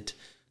love it,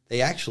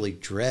 they actually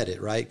dread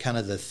it, right? Kind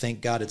of the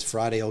thank God it's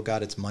Friday, oh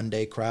God it's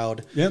Monday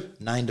crowd.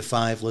 Yep. 9 to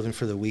 5, living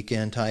for the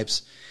weekend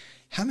types.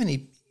 How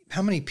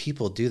many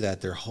people do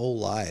that their whole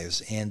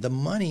lives? And the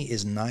money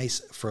is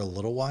nice for a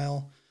little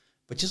while,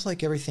 but just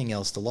like everything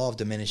else, the law of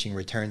diminishing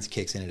returns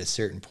kicks in at a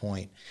certain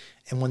point.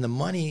 And when the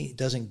money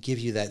doesn't give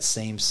you that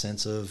same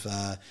sense of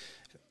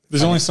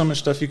there's only so much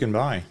stuff you can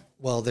buy.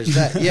 Well, there's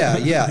that.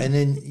 Yeah. And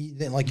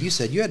then, like you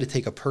said, you had to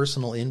take a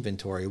personal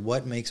inventory.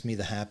 What makes me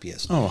the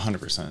happiest? Oh,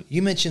 100%.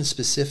 You mentioned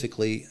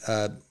specifically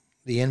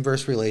the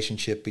inverse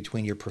relationship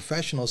between your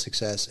professional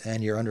success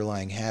and your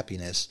underlying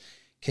happiness.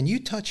 Can you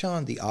touch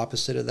on the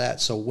opposite of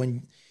that? So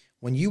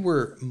when you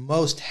were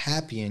most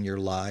happy in your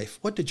life,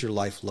 what did your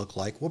life look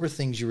like? What were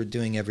things you were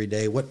doing every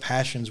day? What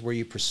passions were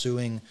you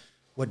pursuing?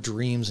 What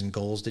dreams and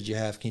goals did you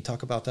have? Can you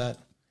talk about that?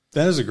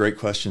 That is a great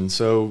question.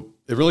 So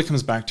it really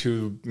comes back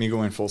to me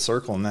going full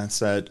circle, and that's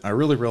that I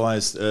really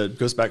realized it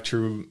goes back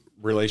to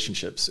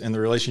relationships and the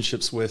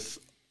relationships with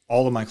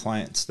all of my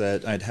clients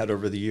that I'd had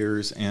over the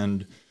years.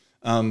 And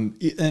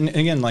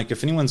again, like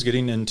if anyone's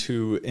getting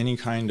into any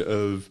kind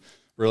of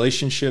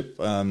relationship,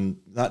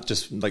 not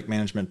just like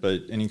management,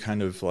 but any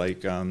kind of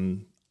like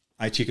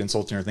IT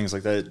consulting or things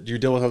like that, you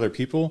deal with other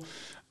people.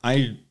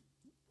 I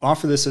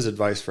offer this as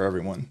advice for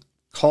everyone.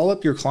 Call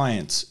up your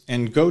clients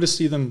and go to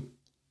see them.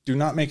 Do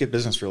not make it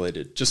business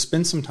related. Just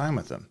spend some time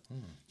with them.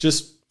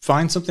 Just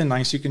find something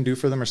nice you can do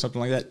for them or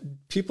something like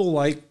that. People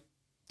like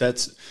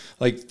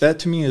that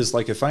to me is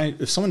like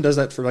if someone does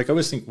that for, like, I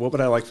always think, what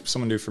would I like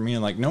someone to do for me?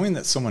 And like knowing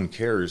that someone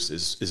cares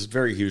is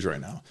very huge right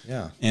now.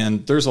 Yeah.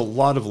 And there's a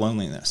lot of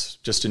loneliness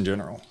just in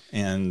general.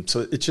 And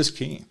so it's just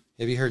key.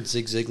 Have you heard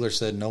Zig Ziglar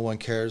said, no one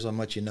cares how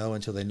much you know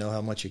until they know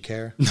how much you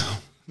care?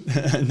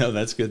 No, no,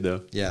 that's good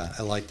though. Yeah,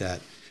 I like that.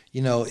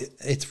 You know,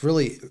 it's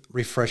really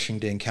refreshing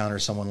to encounter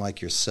someone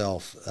like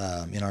yourself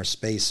in our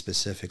space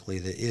specifically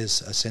that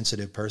is a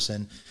sensitive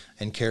person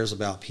and cares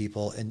about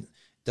people and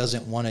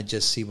doesn't want to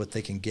just see what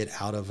they can get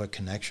out of a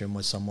connection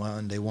with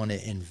someone. They want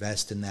to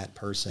invest in that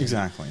person.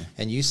 Exactly.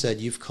 And you said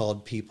you've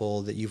called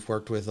people that you've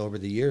worked with over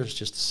the years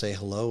just to say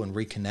hello and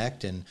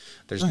reconnect, and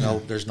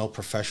there's no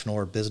professional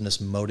or business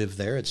motive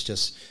there. It's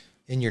just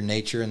in your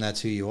nature, and that's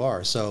who you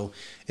are. So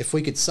if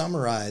we could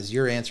summarize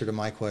your answer to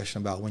my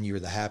question about when you were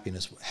the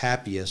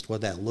happiest,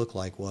 what that looked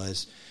like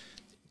was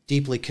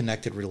deeply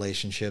connected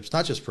relationships,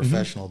 not just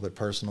professional, but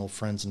personal,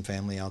 friends and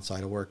family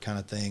outside of work kind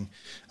of thing.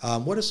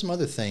 What are some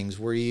other things?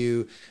 Were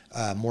you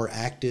more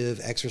active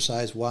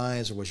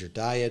exercise-wise, or was your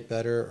diet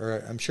better?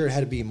 Or I'm sure it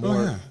had to be more.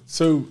 Oh, yeah.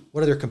 So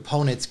what other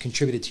components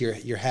contributed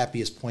to your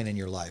happiest point in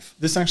your life?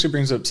 This actually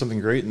brings up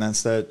something great, and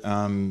that's that,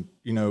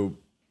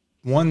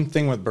 one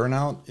thing with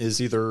burnout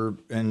is either,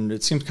 and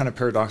it seems kind of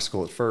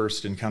paradoxical at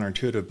first and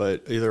counterintuitive,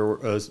 but either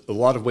a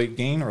lot of weight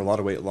gain or a lot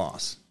of weight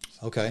loss.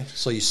 Okay.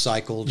 So you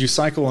cycled. You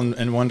cycle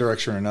in one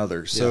direction or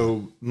another.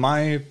 So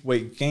my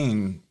weight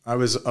gain, I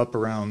was up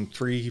around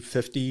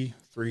 350,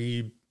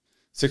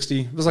 360.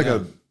 It was like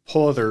a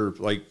whole other,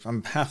 like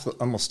I'm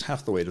almost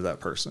half the weight of that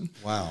person.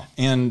 Wow.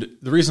 And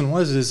the reason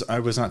is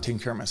I was not taking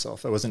care of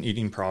myself. I wasn't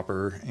eating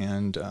proper.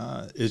 And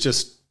it's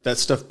just, that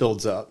stuff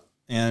builds up.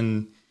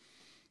 And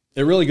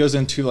it really goes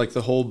into like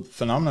the whole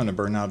phenomenon of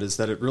burnout is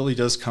that it really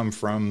does come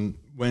from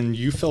when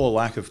you feel a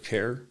lack of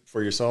care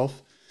for yourself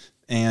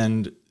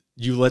and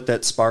you let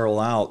that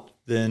spiral out,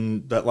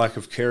 then that lack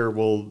of care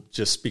will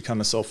just become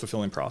a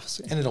self-fulfilling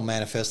prophecy. And it'll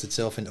manifest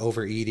itself in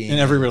overeating. In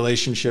every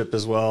relationship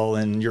as well,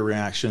 and your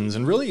reactions.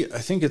 And really, I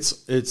think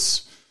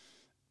it's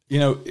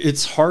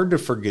hard to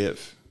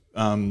forgive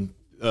from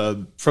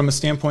a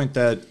standpoint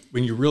that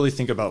when you really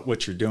think about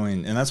what you're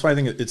doing. And that's why I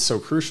think it's so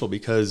crucial,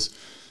 because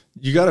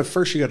you got to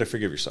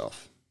forgive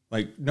yourself.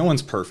 Like, no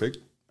one's perfect.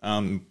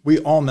 We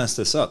all mess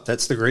this up.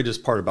 That's the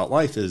greatest part about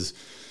life is,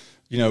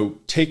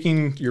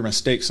 taking your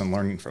mistakes and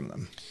learning from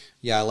them.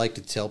 Yeah, I like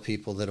to tell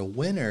people that a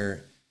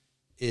winner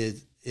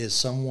is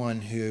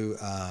someone who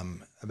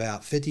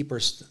about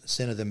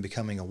 50% of them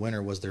becoming a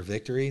winner was their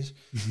victories,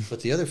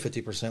 but the other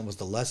 50% was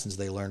the lessons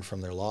they learned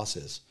from their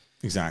losses.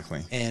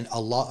 Exactly. And a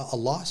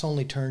loss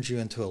only turns you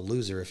into a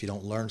loser if you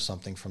don't learn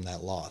something from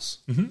that loss.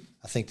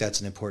 I think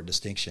that's an important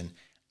distinction.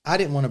 I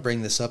didn't want to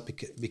bring this up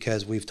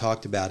because we've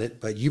talked about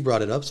it, but you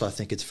brought it up, so I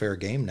think it's fair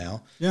game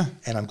now. Yeah.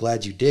 And I'm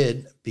glad you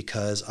did,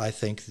 because I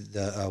think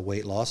the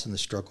weight loss and the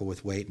struggle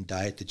with weight and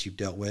diet that you've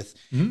dealt with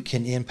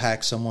can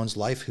impact someone's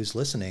life who's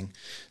listening.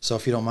 So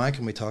if you don't mind,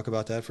 can we talk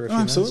about that for a few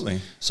minutes? Absolutely.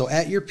 So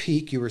at your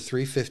peak, you were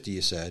 350,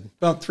 you said.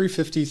 About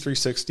 350,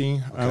 360.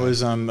 Okay. I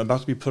was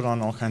about to be put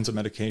on all kinds of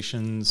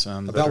medications.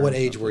 About what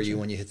age were you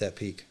when you hit that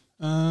peak?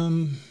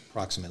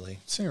 Approximately.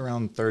 Say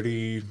around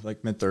 30,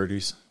 like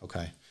mid-30s.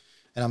 Okay.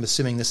 And I'm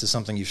assuming this is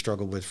something you've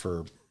struggled with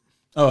for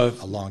a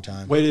long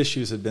time. Weight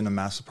issues had been a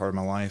massive part of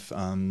my life.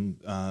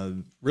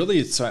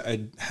 Really,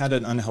 I had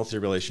an unhealthy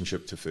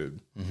relationship to food.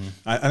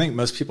 I think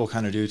most people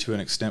kind of do to an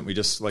extent. We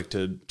just like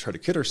to try to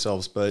kid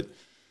ourselves. But,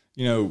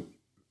 I know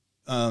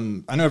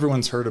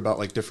everyone's heard about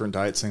like different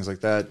diets, things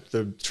like that.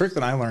 The trick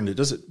that I learned,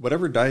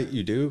 whatever diet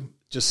you do,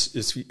 just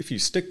is if you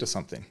stick to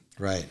something.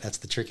 Right. That's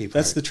the tricky part.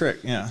 That's the trick.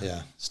 Yeah.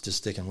 Yeah. It's just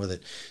sticking with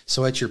it.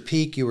 So at your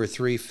peak, you were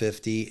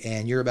 350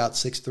 and you're about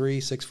 6'3",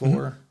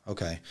 6'4".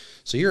 Okay.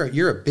 So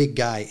you're a big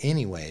guy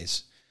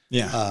anyways.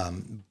 Yeah.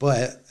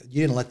 But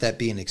you didn't let that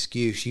be an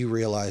excuse. You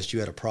realized you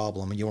had a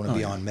problem and you want to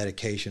be on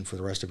medication for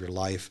the rest of your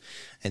life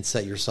and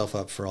set yourself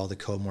up for all the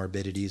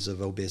comorbidities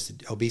of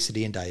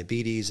obesity and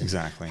diabetes and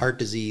heart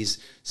disease,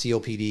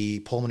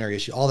 COPD, pulmonary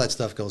issue, all that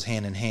stuff goes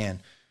hand in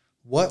hand.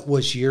 What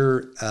was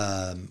your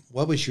AA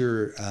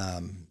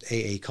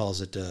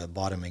calls it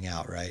bottoming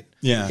out, right?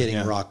 Yeah.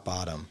 Hitting rock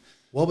bottom.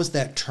 What was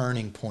that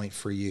turning point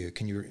for you?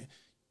 Can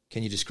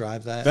you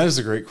describe that? That is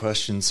a great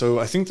question. So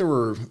I think there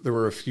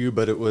were a few,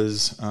 but it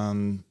was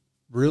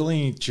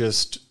really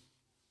just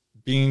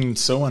being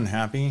so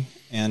unhappy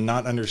and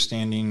not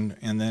understanding,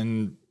 and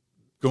then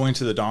going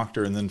to the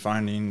doctor and then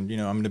finding, I'm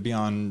going to be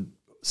on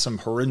some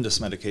horrendous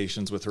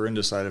medications with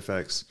horrendous side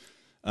effects,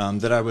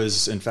 that I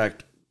was in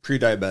fact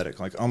pre-diabetic,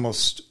 like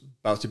almost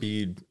about to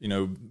be,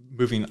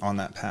 moving on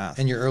that path.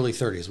 In your early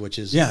 30s, which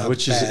is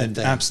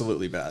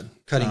absolutely bad.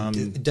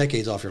 Cutting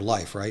decades off your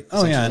life, right?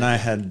 Oh yeah, and I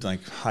had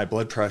like high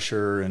blood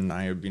pressure, and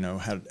I,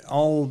 had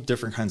all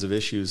different kinds of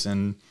issues.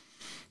 And,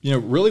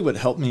 really what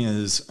helped me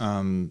is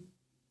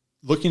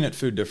looking at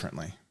food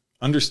differently,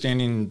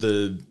 understanding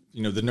the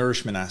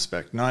nourishment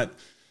aspect, not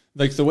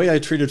like the way I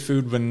treated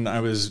food when I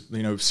was,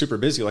 super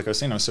busy. Like I was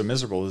saying, I was so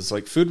miserable. Is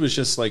like food was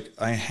just like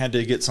I had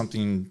to get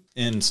something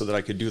in so that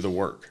I could do the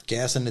work.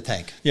 Gas in the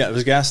tank. Yeah, it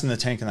was gas in the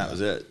tank, and that was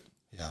it.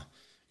 Yeah,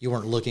 you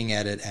weren't looking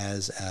at it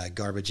as a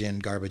garbage in,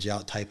 garbage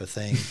out type of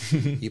thing.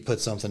 You put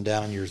something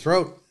down your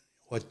throat.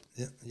 What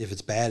if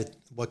it's bad?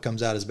 What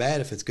comes out is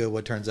bad. If it's good,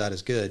 what turns out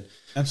is good.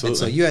 Absolutely. And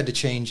so you had to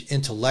change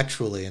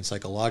intellectually and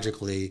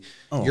psychologically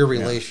your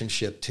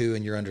relationship to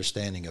and your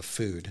understanding of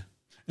food.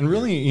 And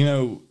really,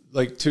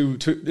 like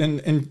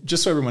and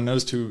just so everyone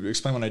knows, to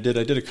explain what I did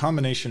a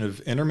combination of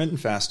intermittent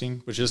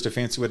fasting, which is just a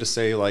fancy way to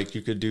say like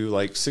you could do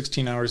like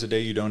 16 hours a day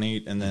you don't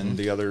eat, and then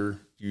the other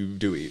you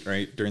do eat,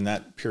 right, during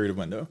that period of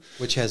window.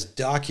 Which has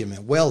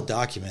well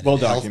documented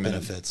health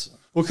benefits.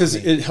 Well, because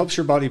it helps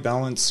your body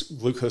balance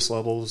glucose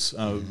levels.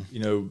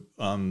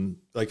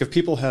 Like if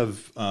people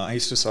have, I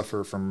used to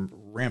suffer from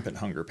rampant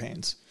hunger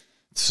pains.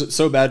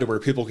 So bad to where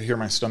people could hear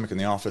my stomach in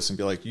the office and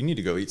be like, you need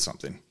to go eat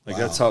something. Like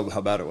that's how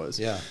bad it was.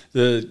 Yeah.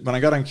 When I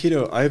got on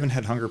keto, I haven't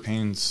had hunger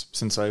pains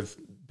since I've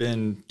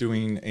been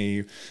doing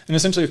and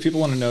essentially if people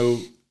want to know,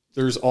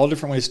 there's all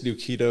different ways to do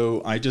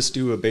keto. I just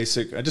do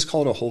I just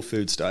call it a whole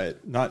foods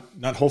diet, not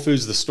Whole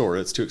Foods, the store.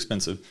 It's too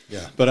expensive.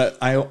 Yeah. But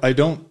I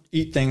don't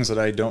eat things that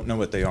I don't know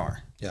what they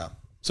are. Yeah.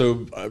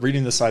 So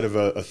reading the side of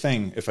a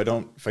thing, if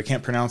I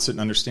can't pronounce it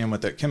and understand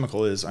what that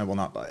chemical is, I will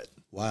not buy it.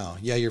 Wow.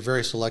 Yeah, you're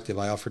very selective.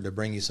 I offered to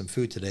bring you some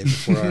food today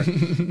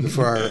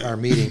before our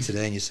meeting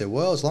today, and you said,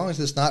 well, as long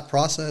as it's not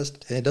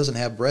processed and it doesn't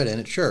have bread in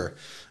it, sure.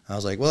 I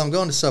was like, well, I'm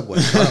going to Subway.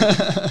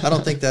 I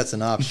don't think that's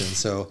an option.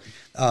 So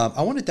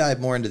I want to dive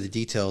more into the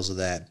details of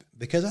that,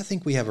 because I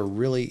think we have a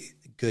really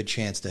good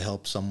chance to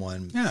help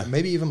someone,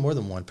 maybe even more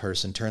than one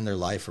person, turn their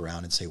life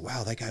around and say,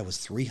 wow, that guy was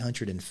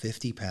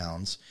 350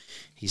 pounds.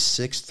 He's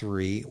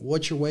 6'3".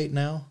 What's your weight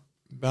now?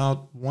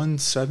 About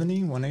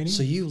 170, 180.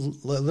 So you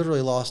literally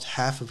lost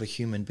half of a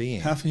human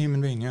being. Half a human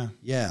being, yeah.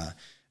 Yeah.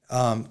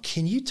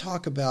 Can you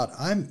talk about,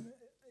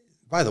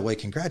 by the way,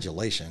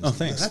 congratulations. Oh,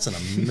 thanks. That's an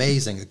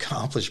amazing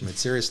accomplishment,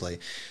 seriously.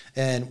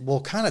 And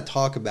we'll kind of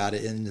talk about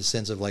it in the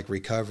sense of like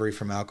recovery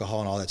from alcohol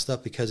and all that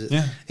stuff, because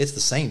it's the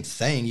same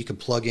thing. You can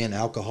plug in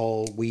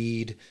alcohol,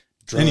 weed,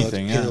 drugs,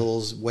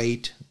 pills,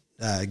 weight,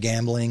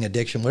 gambling,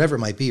 addiction, whatever it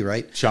might be,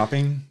 right?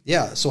 Shopping.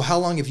 Yeah. So how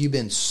long have you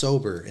been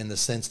sober in the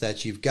sense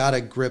that you've got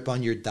a grip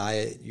on your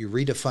diet, you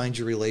redefined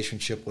your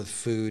relationship with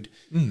food,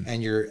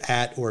 and you're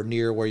at or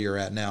near where you're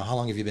at now? How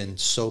long have you been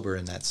sober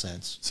in that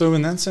sense? So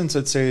in that sense,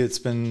 I'd say it's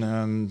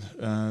been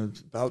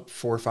about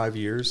 4 or 5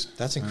 years.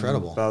 That's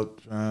incredible.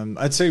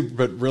 I'd say,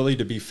 but really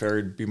to be fair,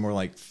 it'd be more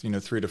like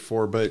 3 to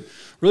 4. But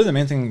really the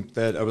main thing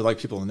that I would like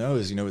people to know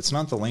is, it's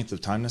not the length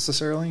of time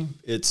necessarily.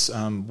 It's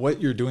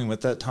what you're doing with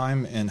that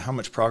time and how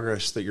much progress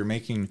that you're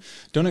making.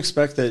 Don't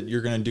expect that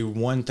you're going to do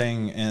one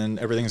thing and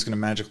everything's going to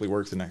magically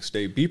work the next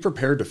day. Be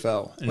prepared to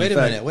fail. And wait a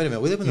minute.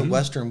 We live in the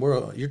Western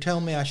world. You're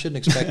telling me I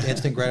shouldn't expect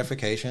instant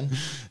gratification?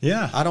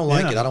 Yeah. I don't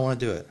like it. I don't want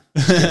to do it.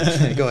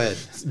 Go ahead.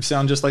 You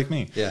sound just like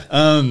me. Yeah.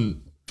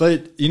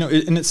 But,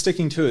 and it's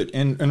sticking to it.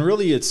 And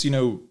really it's,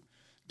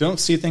 don't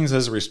see things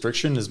as a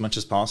restriction as much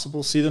as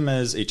possible. See them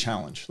as a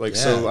challenge.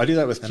 So I do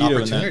that with keto.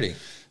 Opportunity.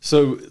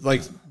 So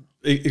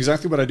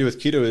exactly what I do with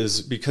keto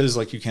is because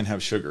you can't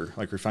have sugar,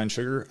 refined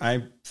sugar,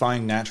 I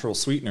find natural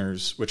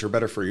sweeteners, which are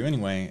better for you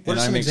anyway. What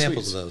are some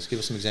examples of those? Give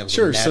us some examples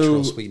of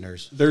natural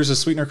sweeteners. There's a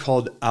sweetener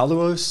called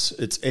allulose.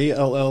 It's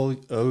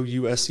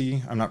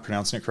ALLOUSE. I'm not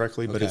pronouncing it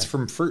correctly, but it's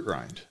from fruit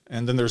rind.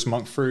 And then there's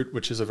monk fruit,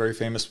 which is a very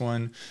famous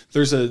one.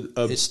 There's is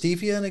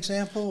stevia an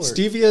example? Or?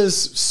 Stevia is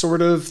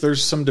sort of,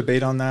 there's some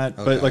debate on that,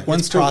 but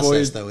ones to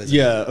avoid,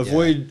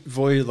 avoid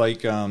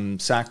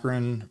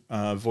saccharin,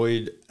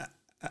 avoid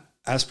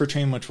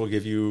aspartame, which will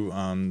give you,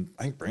 I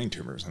think, brain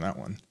tumors on that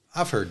one.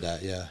 I've heard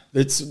that, yeah.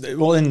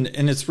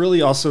 And it's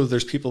really also,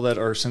 there's people that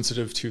are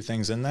sensitive to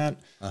things in that,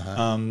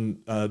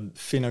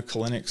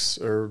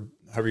 phenolphthaleins, or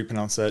however you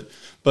pronounce that.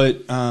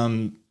 But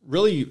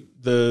really,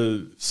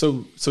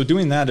 so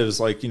doing that is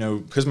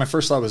because my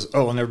first thought was,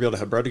 I'll never be able to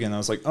have bread again. I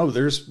was like,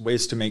 there's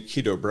ways to make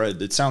keto bread.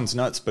 It sounds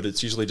nuts, but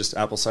it's usually just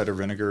apple cider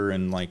vinegar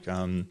and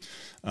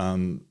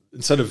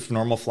instead of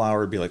normal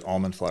flour, it'd be like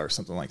almond flour or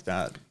something like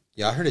that.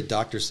 Yeah, I heard a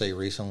doctor say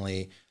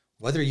recently,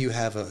 whether you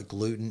have a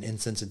gluten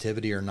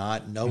insensitivity or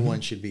not, no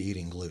one should be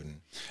eating gluten.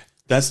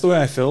 That's the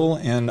way I feel,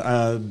 and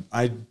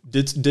I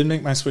did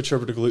make my switch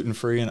over to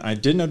gluten-free, and I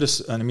did notice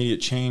an immediate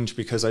change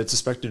because I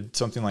suspected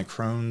something like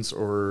Crohn's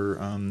or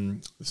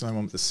something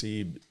one with the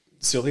C,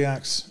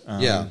 celiacs.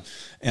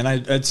 And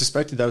I'd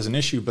suspected that was an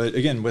issue, but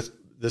again,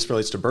 this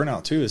relates to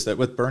burnout too, is that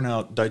with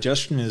burnout,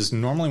 digestion is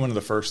normally one of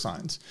the first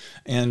signs.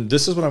 And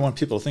this is what I want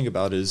people to think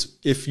about is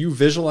if you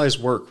visualize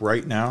work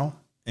right now,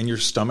 and your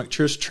stomach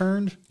just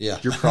churned,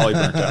 you're probably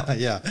burnt out.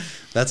 Yeah,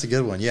 that's a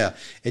good one. Yeah,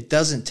 it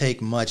doesn't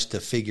take much to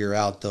figure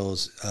out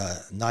those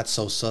not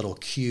so subtle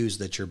cues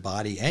that your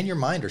body and your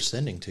mind are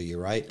sending to you,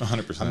 right?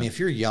 100%. I mean, if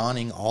you're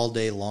yawning all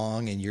day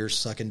long and you're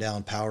sucking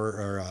down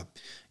power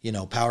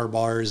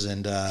bars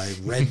and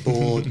Red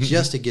Bull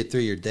just to get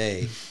through your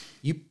day,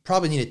 you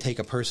probably need to take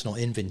a personal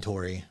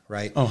inventory,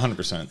 right?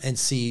 100%. And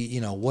see,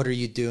 what are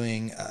you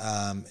doing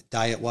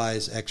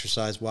diet-wise,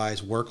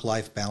 exercise-wise,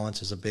 work-life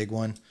balance is a big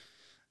one.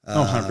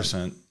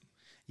 100%.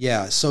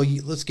 Yeah. So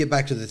let's get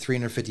back to the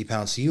 350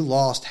 pounds. So you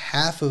lost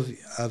half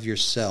of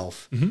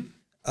yourself.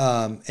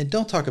 And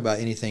don't talk about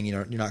anything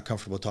you're not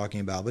comfortable talking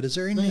about. But is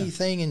there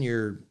anything in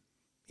your,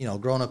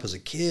 growing up as a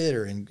kid,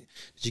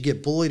 did you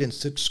get bullied in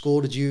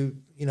school? Did you're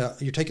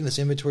taking this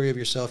inventory of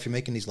yourself. You're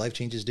making these life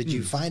changes. Did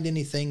you find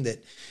anything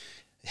that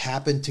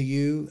happened to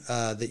you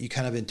that you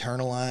kind of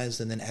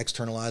internalized and then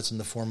externalized in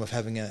the form of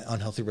having an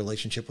unhealthy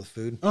relationship with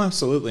food? Oh,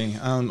 absolutely.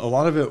 A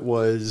lot of it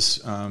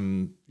was,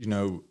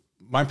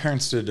 my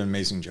parents did an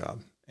amazing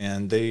job,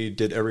 and they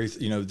did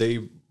everything.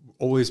 They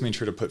always made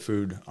sure to put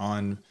food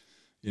on,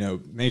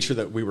 made sure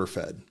that we were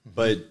fed.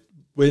 But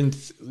when,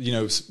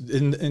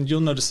 and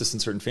you'll notice this in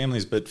certain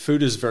families, but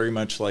food is very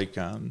much like,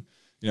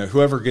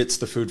 whoever gets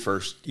the food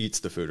first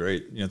eats the food,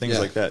 right? Things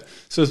like that.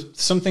 So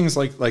some things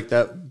like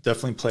that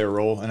definitely play a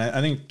role. And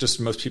I think just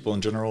most people in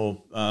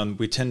general,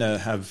 we tend to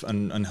have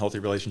an unhealthy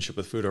relationship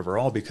with food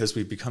overall because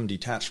we've become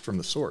detached from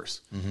the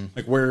source,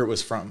 like where it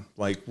was from,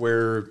 like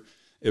where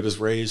it was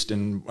raised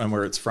and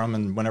where it's from.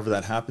 And whenever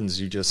that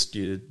happens,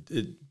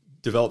 it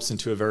develops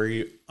into a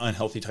very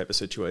unhealthy type of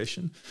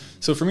situation.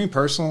 So for me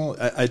personal,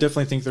 I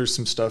definitely think there's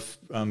some stuff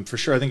for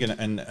sure. I think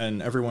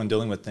and everyone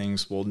dealing with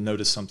things will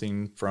notice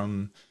something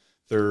from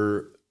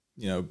their,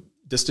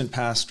 distant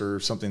past or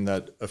something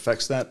that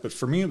affects that. But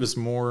for me, it was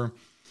more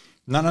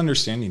not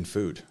understanding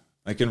food,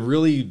 and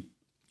really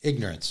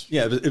ignorance.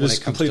 Yeah, it was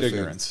complete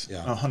ignorance.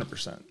 Yeah,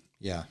 100%.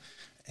 Yeah.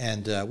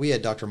 And we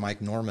had Dr.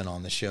 Mike Norman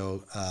on the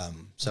show a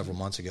couple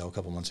months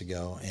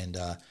ago, and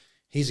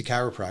he's a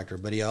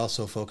chiropractor, but he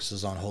also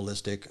focuses on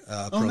holistic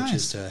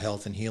approaches to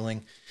health and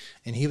healing.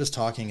 And he was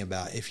talking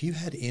about if you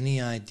had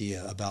any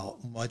idea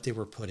about what they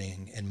were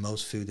putting in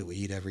most food that we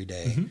eat every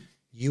day,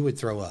 you would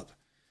throw up.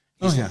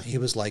 He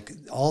was like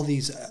all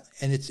these,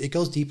 and it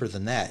goes deeper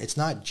than that. It's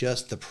not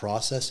just the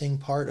processing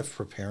part of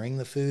preparing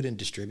the food and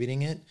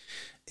distributing it.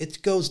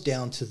 It goes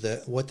down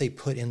to what they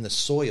put in the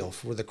soil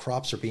where the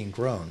crops are being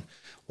grown,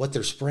 what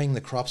they're spraying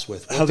the crops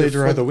with, how they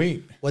dry the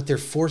wheat, what they're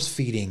force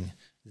feeding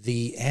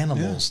the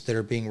animals that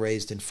are being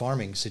raised in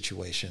farming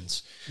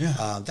situations.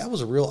 That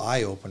was a real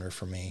eye-opener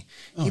for me.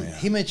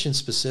 He mentioned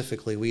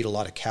specifically we eat a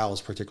lot of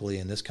cows, particularly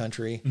in this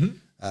country,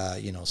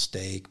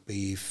 steak,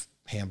 beef,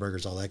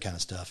 hamburgers, all that kind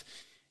of stuff.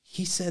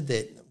 He said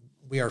that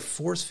we are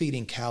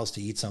force-feeding cows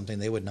to eat something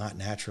they would not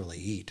naturally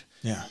eat.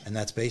 Yeah. And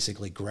that's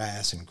basically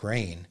grass and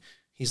grain.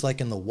 He's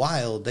like, in the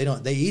wild,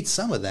 they eat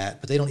some of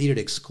that, but they don't eat it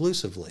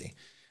exclusively.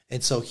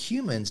 And so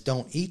humans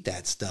don't eat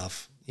that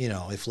stuff,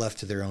 if left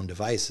to their own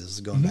devices,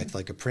 going back to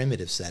like a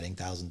primitive setting,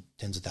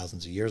 tens of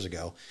thousands of years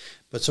ago.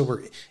 But so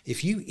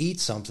if you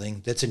eat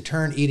something that's in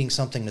turn eating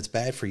something that's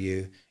bad for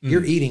you,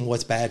 you're eating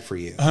what's bad for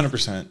you.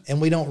 100%. And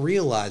we don't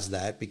realize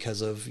that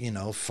because of,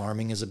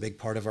 farming is a big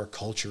part of our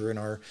culture and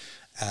our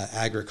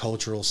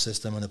agricultural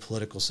system and the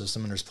political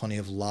system. And there's plenty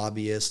of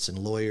lobbyists and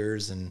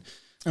lawyers and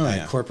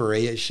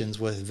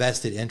corporations with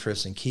vested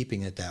interest in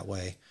keeping it that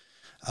way.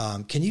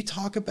 Can you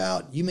talk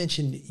about, you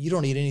mentioned you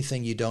don't eat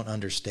anything you don't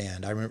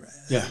understand. I remember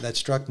that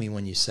struck me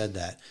when you said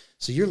that.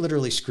 So you're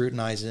literally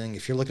scrutinizing,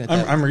 if you're looking at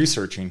that. I'm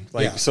researching.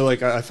 So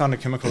I found a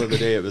chemical the other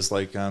day. It was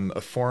like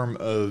a form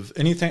of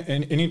anything,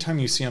 anytime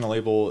you see on a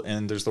label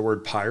and there's the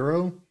word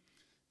pyro,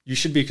 you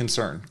should be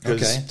concerned.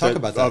 Okay, talk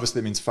about that. Obviously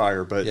it means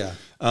fire, but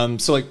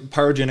so like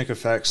pyrogenic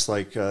effects,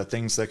 like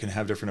things that can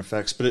have different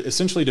effects. But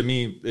essentially to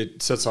me,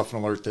 it sets off an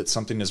alert that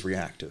something is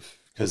reactive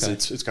because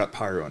it's got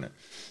pyro in it.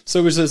 So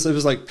it was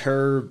like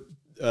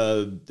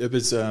it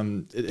was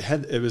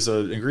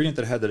an ingredient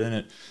that had that in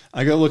it.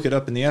 I go look it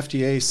up, and the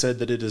FDA said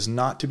that it is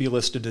not to be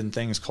listed in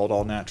things called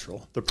all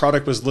natural. The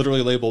product was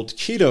literally labeled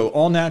keto,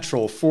 all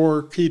natural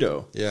for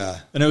keto. Yeah.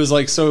 And it was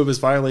like, so it was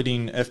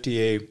violating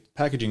FDA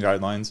packaging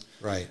guidelines.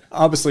 Right.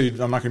 Obviously,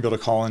 I'm not going to be able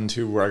to call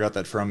into where I got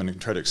that from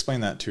and try to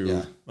explain that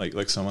to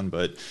like someone,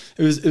 but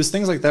it was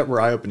things like that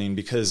were eye-opening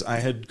because I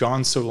had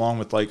gone so long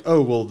with like,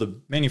 oh, well, the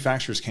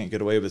manufacturers can't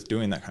get away with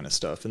doing that kind of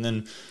stuff. And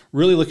then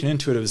really looking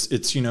into it,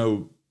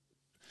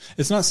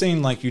 it's not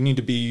saying like you need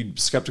to be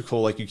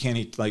skeptical, like you can't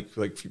eat like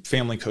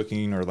family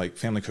cooking or like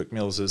family cooked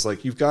meals. Is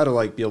like you've got to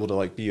like be able to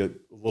like be a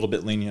little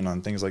bit lenient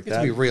on things like that.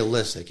 To be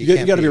realistic.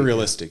 You got to be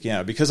realistic,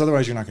 because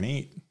otherwise you're not going to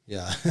eat.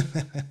 Yeah.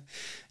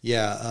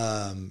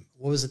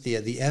 What was it?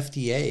 The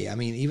FDA. I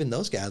mean, even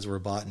those guys were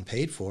bought and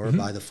paid for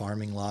by the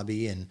farming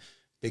lobby and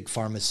big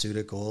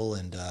pharmaceutical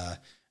and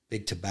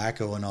big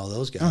tobacco and all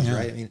those guys,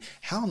 right? I mean,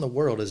 how in the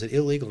world is it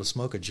illegal to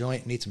smoke a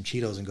joint and eat some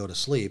Cheetos and go to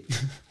sleep,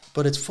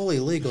 but it's fully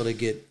legal to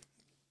get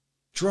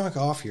drunk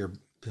off your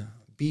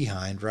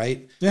behind,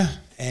 right? Yeah.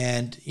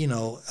 And,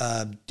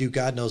 do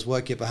God knows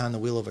what, get behind the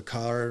wheel of a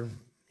car,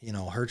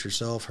 hurt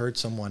yourself, hurt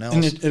someone else.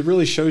 And it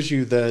really shows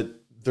you that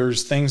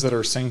there's things that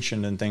are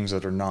sanctioned and things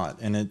that are not.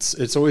 And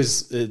it's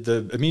always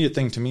the immediate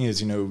thing to me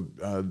is,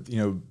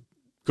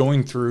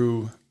 going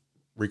through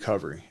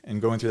recovery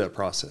and going through that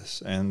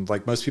process. And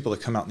like most people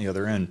that come out on the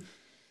other end,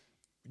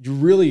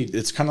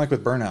 it's kind of like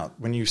with burnout.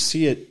 When you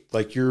see it,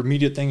 like your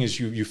immediate thing is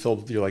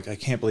you're like, I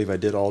can't believe I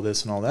did all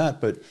this and all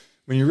that. But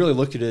when you really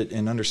look at it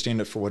and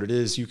understand it for what it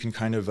is, you can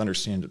kind of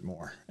understand it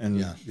more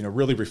and,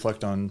 really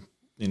reflect on,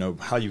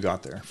 how you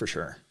got there for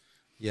sure.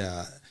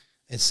 Yeah.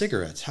 And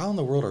cigarettes. How in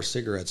the world are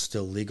cigarettes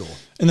still legal?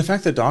 And the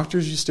fact that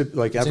doctors used to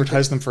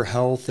advertise them for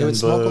health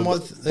and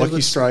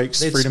Lucky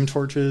Strikes, Freedom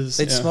Torches.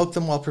 They'd smoke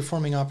them while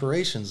performing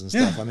operations and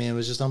stuff. I mean, it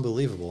was just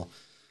unbelievable.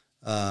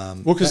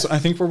 Because I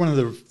think we're one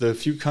of the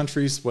few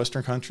countries,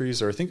 Western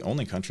countries, or I think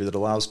only country that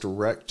allows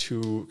direct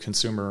to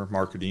consumer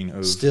marketing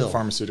of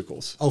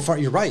pharmaceuticals. Oh,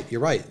 you're right.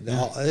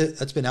 Yeah.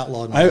 That's been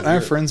outlawed. I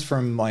have friends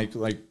from like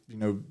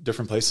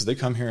different places. They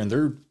come here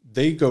and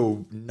they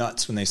go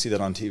nuts when they see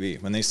that on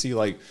TV. When they see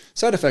like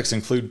side effects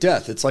include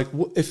death, it's like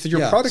if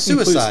your product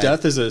includes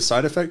death as a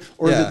side effect,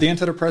 or the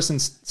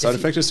antidepressant side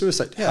effect is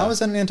suicide. How is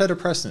that an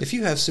antidepressant? If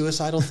you have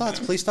suicidal thoughts,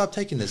 please stop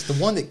taking this. The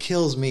one that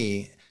kills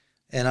me.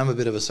 And I'm a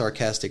bit of a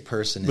sarcastic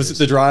person. Was it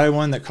the dry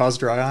one that caused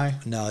dry eye?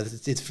 No,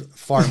 it's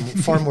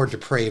far more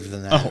depraved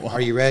than that. Oh, wow.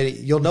 Are you ready?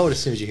 You'll know it as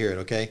soon as you hear it,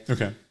 okay?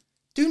 Okay.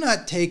 Do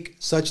not take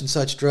such and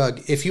such drug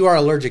if you are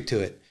allergic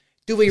to it.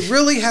 Do we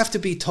really have to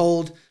be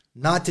told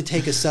not to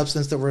take a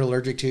substance that we're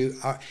allergic to?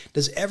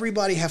 Does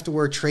everybody have to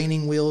wear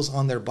training wheels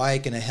on their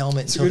bike and a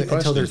helmet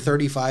until they're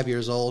 35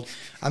 years old?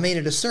 I mean,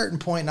 at a certain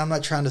point, and I'm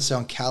not trying to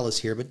sound callous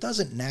here, but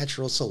doesn't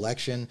natural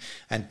selection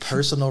and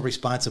personal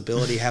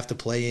responsibility have to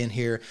play in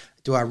here?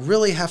 Do I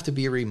really have to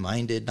be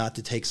reminded not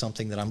to take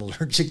something that I'm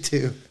allergic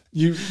to?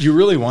 You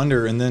really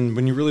wonder. And then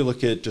when you really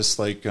look at just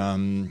like, big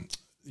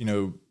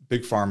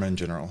pharma in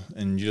general,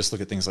 and you just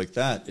look at things like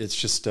that, it's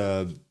just,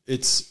 I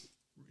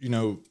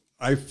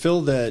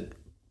feel that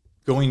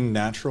going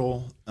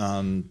natural,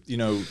 that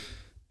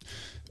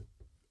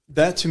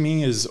to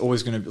me is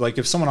always going to be like,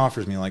 if someone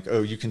offers me like,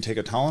 oh, you can take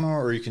a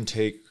Tylenol or you can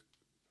take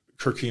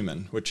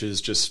curcumin, which is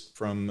just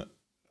from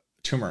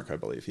turmeric, I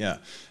believe. Yeah.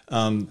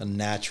 A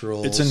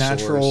natural. It's a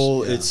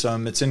natural, source.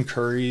 It's in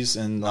curries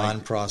and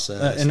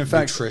non-processed, and in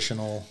fact,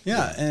 nutritional.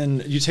 Yeah.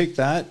 And you take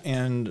that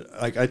and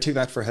like, I take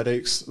that for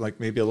headaches, like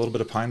maybe a little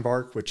bit of pine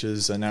bark, which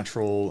is a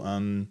natural,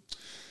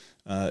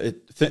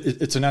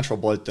 it's a natural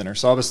blood thinner.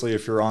 So obviously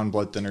if you're on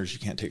blood thinners, you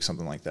can't take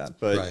something like that.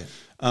 But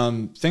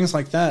Things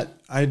like that.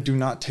 I do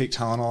not take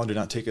Tylenol. I do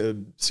not take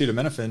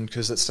acetaminophen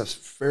because that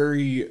stuff's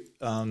very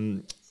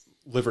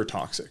liver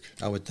toxic.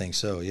 I would think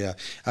so. Yeah.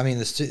 I mean,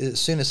 as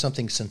soon as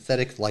something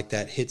synthetic like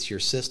that hits your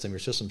system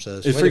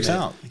says, it freaks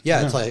out.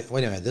 Yeah, it's like,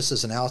 wait a minute, this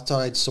is an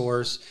outside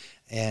source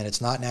and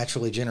it's not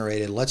naturally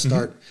generated. Let's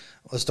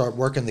start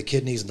working the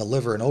kidneys and the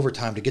liver and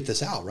overtime to get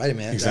this out, right? I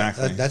mean,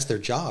 exactly. That's their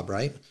job,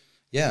 right?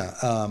 Yeah.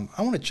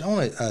 I want to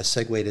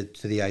segue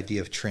to the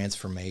idea of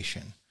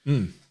transformation.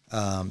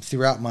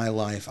 Throughout my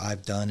life,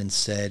 I've done and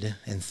said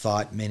and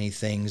thought many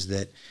things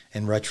that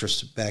in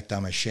retrospect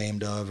I'm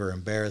ashamed of or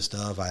embarrassed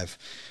of. I've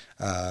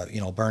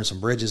burned some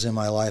bridges in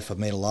my life. I've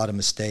made a lot of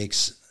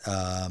mistakes.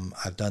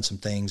 I've done some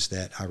things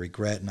that I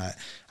regret, and I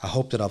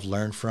hope that I've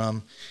learned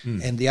from.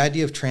 And the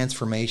idea of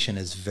transformation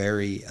is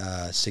very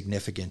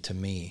significant to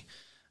me.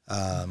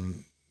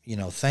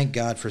 Thank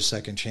God for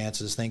second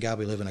chances. Thank God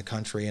we live in a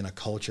country and a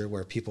culture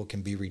where people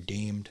can be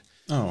redeemed.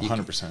 Oh,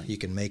 100%. You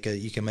can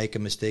make a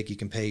mistake, you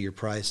can pay your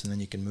price, and then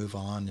you can move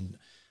on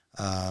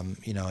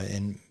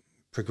and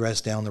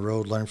progress down the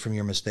road, learn from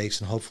your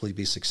mistakes, and hopefully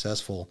be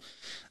successful.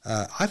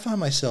 I find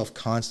myself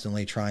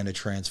constantly trying to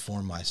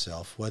transform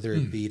myself, whether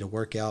it be to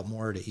work out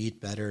more, to eat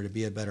better, to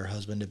be a better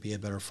husband, to be a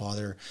better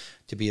father,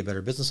 to be a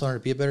better business owner, to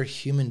be a better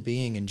human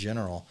being in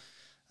general.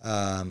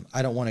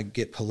 I don't want to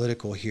get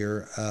political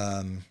here,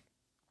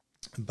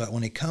 but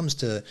when it comes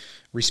to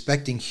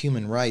respecting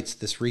human rights,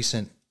 this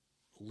recent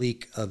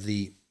leak of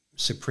the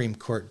Supreme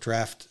Court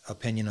draft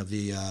opinion of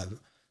the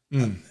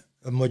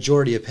a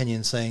majority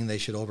opinion saying they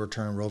should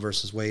overturn Roe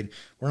versus Wade.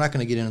 We're not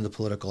going to get into the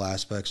political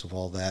aspects of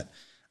all that.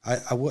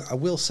 I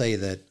will say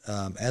that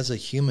as a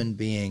human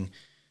being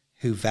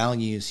who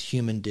values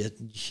human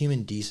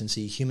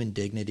decency, human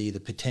dignity, the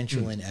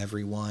potential in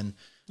everyone,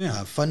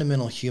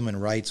 fundamental human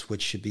rights,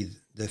 which should be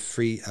the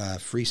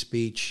free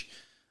speech,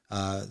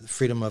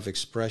 freedom of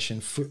expression,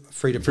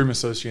 freedom of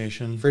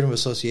association,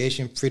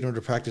 freedom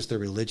to practice the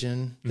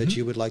religion that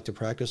you would like to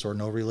practice or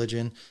no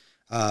religion,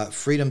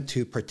 freedom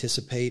to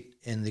participate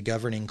in the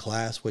governing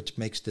class, which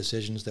makes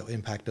decisions that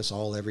impact us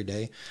all every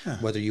day,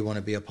 whether you want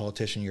to be a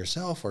politician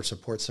yourself or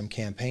support some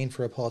campaign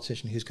for a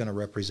politician who's going to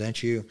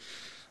represent you.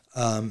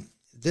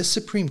 This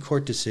Supreme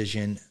Court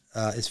decision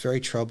is very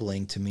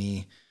troubling to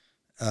me,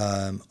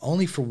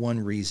 only for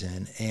one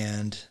reason,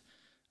 and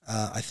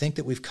I think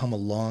that we've come a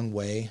long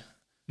way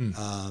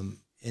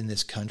in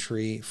this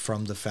country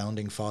from the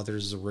Founding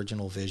Fathers'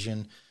 original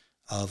vision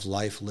of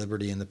life,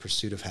 liberty, and the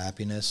pursuit of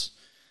happiness.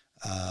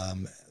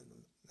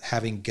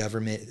 Having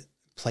government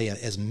play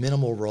as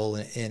minimal role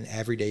in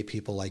everyday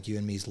people like you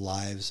and me's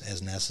lives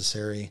as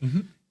necessary.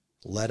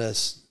 Let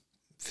us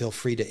feel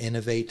free to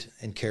innovate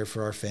and care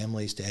for our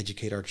families, to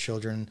educate our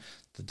children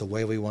the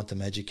way we want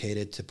them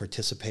educated, to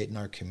participate in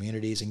our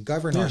communities and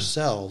govern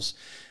ourselves,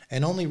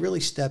 and only really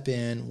step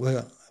in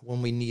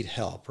when we need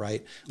help,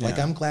 right? Like,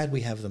 I'm glad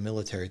we have the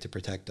military to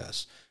protect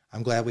us.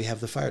 I'm glad we have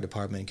the fire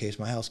department in case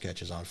my house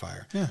catches on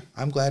fire.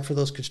 I'm glad for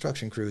those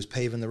construction crews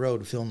paving the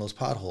road and filling those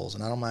potholes,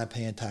 and I don't mind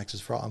paying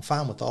taxes for all. I'm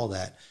fine with all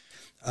that.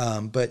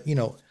 But,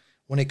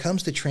 when it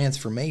comes to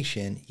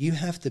transformation, you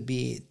have to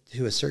be,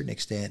 to a certain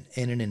extent,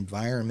 in an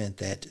environment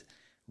that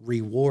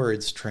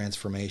rewards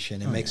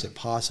transformation and makes it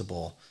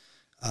possible.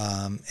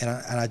 And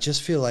I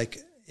just feel like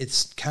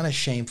it's kind of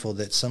shameful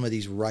that some of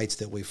these rights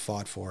that we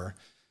fought for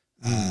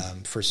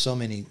so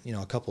many,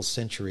 a couple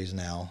centuries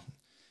now,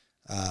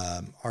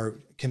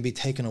 can be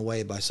taken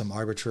away by some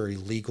arbitrary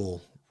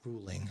legal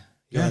ruling.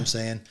 You know what I'm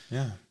saying?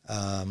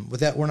 With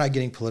that, we're not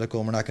getting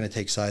political and we're not going to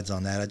take sides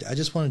on that. I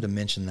just wanted to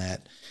mention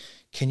that.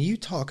 Can you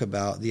talk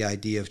about the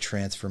idea of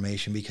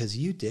transformation? Because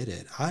you did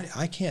it.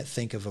 I can't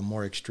think of a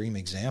more extreme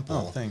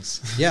example. Oh,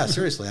 thanks. Yeah,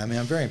 seriously. I mean,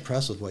 I'm very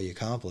impressed with what you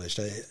accomplished.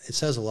 It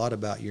says a lot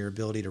about your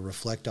ability to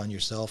reflect on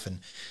yourself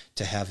and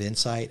to have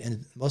insight,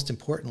 and most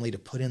importantly, to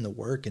put in the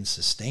work and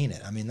sustain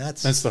it. I mean,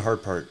 that's the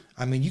hard part.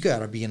 I mean, you got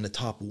to be in the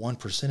top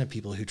 1% of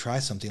people who try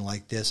something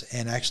like this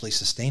and actually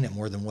sustain it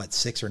more than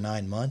 6 or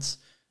 9 months.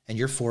 And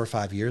you're 4 or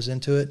 5 years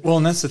into it. Well,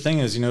 and that's the thing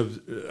is,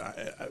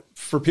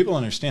 for people to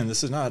understand,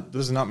 this is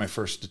not my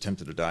first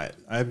attempt at a diet.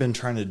 I've been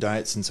trying to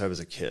diet since I was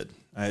a kid.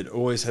 I had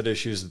always had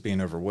issues with being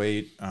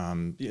overweight.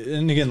 And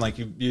again, like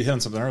you hit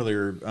on something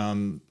earlier,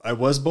 I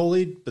was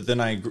bullied, but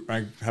then I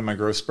had my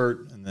growth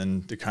spurt, and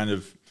then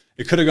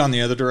it could have gone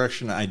the other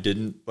direction. I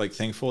didn't,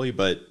 thankfully,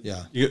 but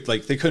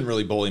they couldn't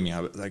really bully me.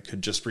 I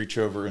could just reach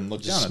over and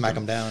look down at them. Smack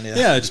them down.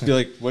 Yeah. Just be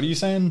like, what are you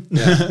saying?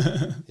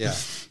 Yeah.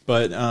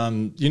 But,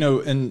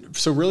 and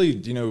so really,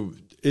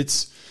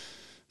 it's,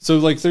 so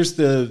there's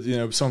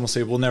someone will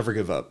say, we'll never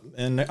give up.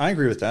 And I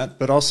agree with that,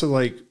 but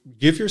also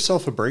give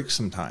yourself a break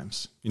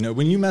sometimes.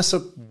 When you mess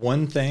up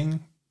one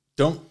thing,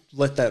 don't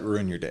let that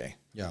ruin your day.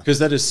 Yeah. Because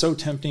that is so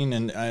tempting,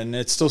 and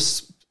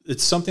it's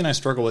something I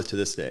struggle with to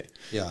this day.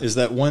 Yeah. Is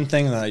that one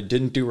thing that I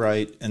didn't do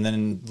right, and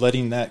then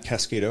letting that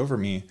cascade over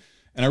me.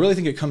 And I really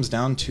think it comes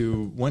down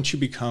to once you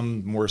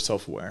become more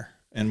self-aware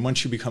and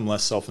once you become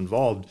less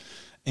self-involved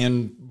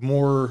and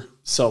more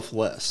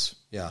selfless.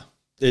 Yeah.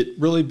 It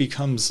really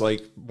becomes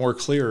more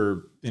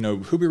clear,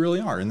 who we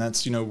really are. And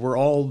that's, we're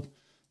all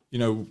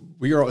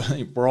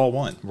we're all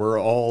one. We're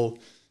all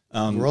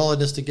in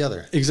this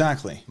together.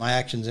 Exactly. My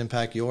actions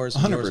impact yours.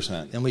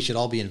 100%. And we should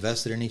all be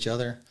invested in each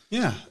other.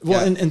 Yeah.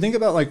 Well, and think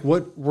about like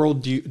what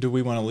world do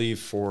we want to leave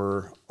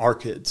for our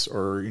kids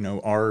or,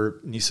 our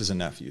nieces and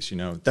nephews,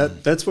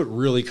 that's what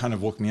really kind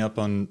of woke me up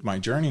on my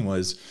journey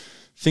was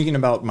thinking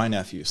about my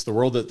nephews, the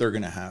world that they're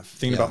going to have,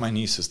 thinking about my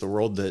nieces, the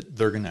world that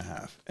they're going to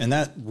have. And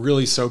that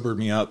really sobered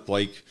me up.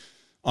 Like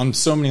on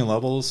so many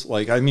levels,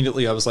 like I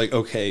was like,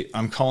 okay,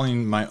 I'm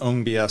calling my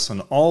own BS on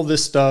all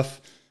this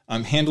stuff.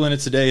 I'm handling it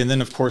today. And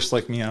then of course,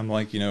 like me, I'm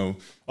like, I'm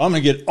going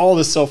to get all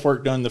this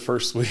self-work done the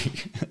first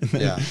week.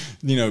 And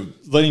then,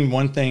 letting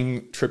one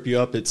thing trip you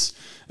up. It's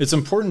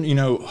important,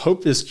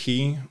 hope is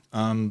key.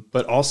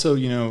 But also,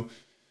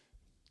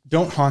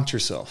 don't haunt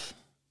yourself.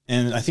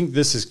 And I think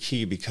this is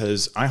key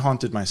because I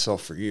haunted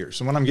myself for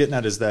years. And what I'm getting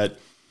at is that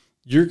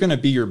you're going to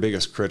be your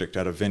biggest critic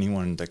out of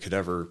anyone that could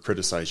ever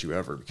criticize you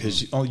ever,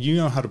 because you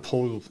know how to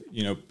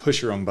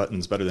push your own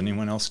buttons better than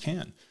anyone else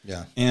can.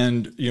 Yeah.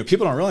 And,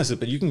 people don't realize it,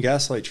 but you can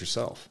gaslight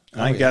yourself.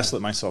 And I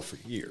gaslit myself for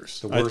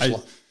years.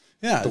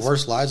 The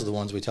worst lies are the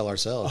ones we tell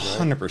ourselves.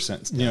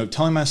 100%.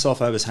 Telling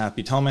myself I was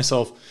happy, telling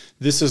myself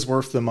this is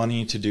worth the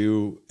money to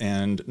do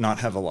and not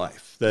have a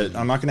life. That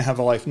I'm not going to have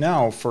a life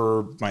now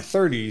for my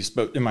 30s,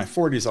 but in my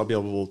 40s, I'll be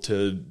able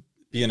to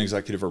be an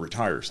executive or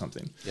retire or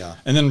something. Yeah.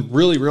 And then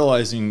really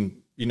realizing,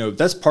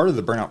 that's part of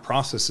the burnout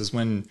process is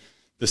when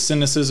the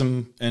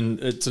cynicism, and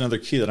it's another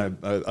key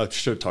that I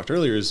should have talked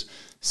earlier, is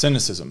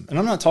cynicism. And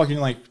I'm not talking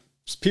like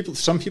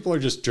some people are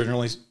just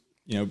generally,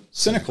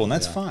 cynical, and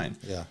that's fine.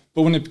 Yeah.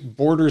 But when it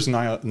borders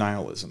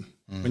nihilism,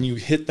 when you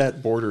hit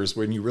that border is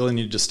when you really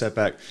need to step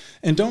back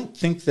and don't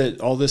think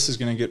that all this is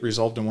going to get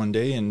resolved in one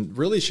day, and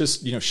really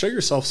just, show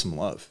yourself some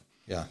love.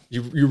 Yeah.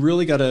 You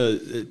really got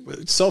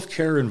to,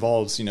 self-care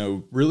involves,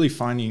 really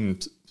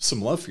finding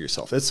some love for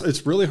yourself.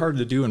 It's really hard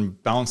to do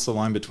and balance the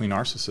line between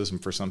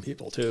narcissism for some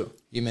people too.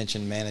 You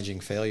mentioned managing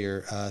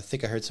failure. I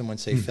think I heard someone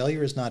say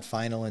failure is not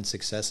final and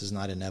success is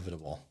not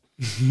inevitable.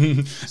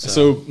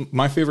 So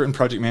my favorite in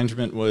project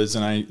management was,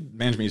 and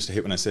management used to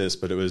hate when I say this,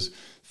 but it was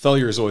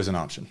failure is always an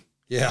option.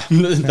 Yeah.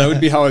 That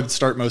would be how I'd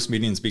start most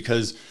meetings,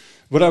 because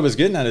what I was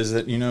getting at is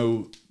that,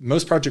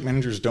 most project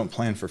managers don't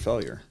plan for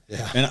failure.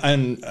 Yeah.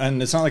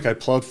 And it's not like I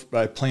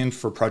planned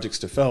for projects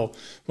to fail.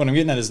 What I'm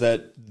getting at is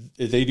that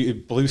they do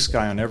blue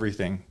sky on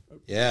everything.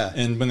 Yeah.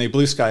 And when they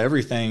blue sky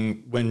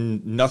everything,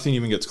 when nothing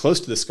even gets close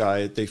to the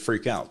sky, they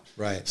freak out.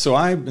 Right. So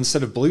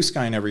instead of blue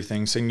skying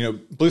everything, saying,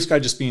 blue sky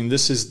just being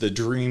this is the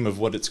dream of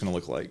what it's going to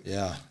look like.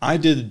 Yeah. I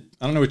don't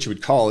know what you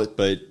would call it,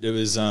 but it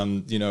was,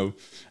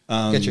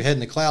 get your head in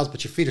the clouds,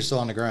 but your feet are still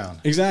on the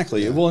ground.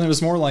 Exactly. Yeah. Well, and it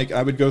was more like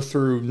I would go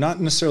through not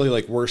necessarily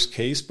like worst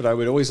case, but I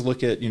would always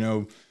look at,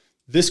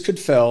 this could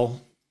fail,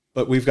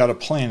 but we've got a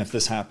plan if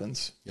this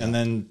happens. Yeah. And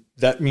then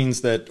that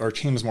means that our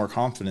team is more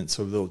confident.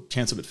 So the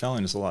chance of it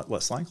failing is a lot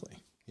less likely.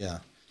 Yeah,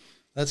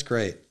 that's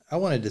great. I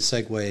wanted to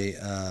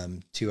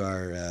segue to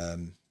our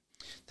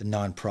the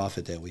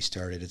nonprofit that we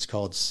started. It's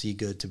called See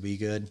Good to Be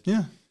Good.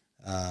 Yeah.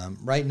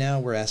 Right now,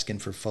 we're asking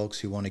for folks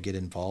who want to get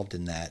involved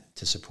in that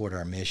to support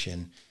our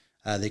mission.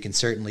 They can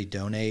certainly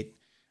donate.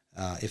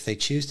 If they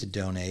choose to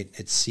donate,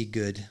 it's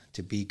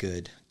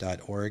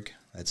seegoodtobegood.org.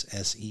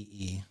 That's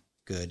SEE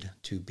good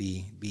to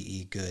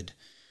be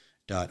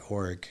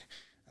good.org.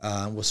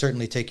 We'll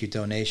certainly take your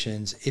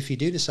donations. If you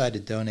do decide to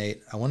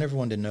donate, I want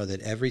everyone to know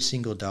that every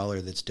single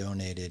dollar that's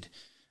donated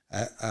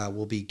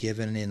will be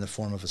given in the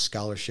form of a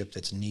scholarship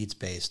that's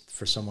needs-based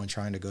for someone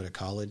trying to go to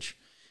college.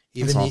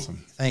 That's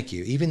awesome. Thank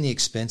you. Even the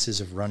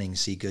expenses of running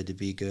See Good to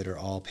Be Good are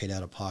all paid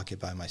out of pocket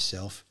by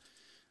myself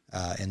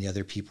and the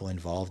other people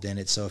involved in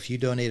it. So if you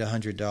donate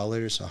 $100,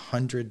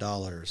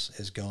 $100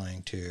 is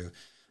going to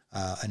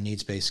a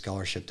needs-based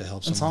scholarship to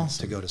help someone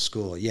to go to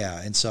school.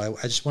 Yeah, and so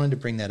I just wanted to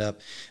bring that up.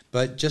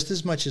 But just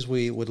as much as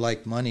we would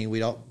like money,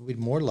 we'd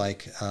more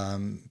like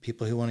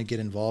people who want to get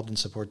involved and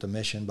support the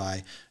mission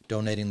by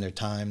donating their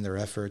time, their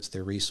efforts,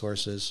 their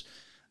resources.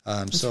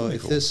 So really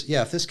if cool.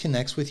 If this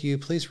connects with you,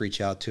 please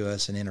reach out to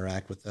us and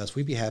interact with us.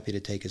 We'd be happy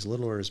to take as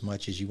little or as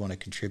much as you want to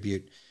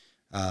contribute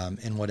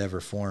in whatever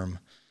form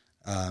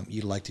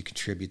you'd like to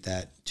contribute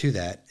to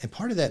that. And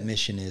part of that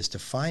mission is to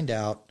find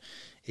out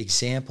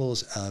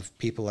examples of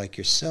people like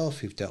yourself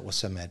who've dealt with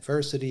some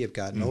adversity, have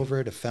gotten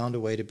over it, have found a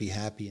way to be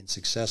happy and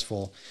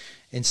successful.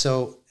 And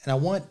I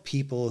want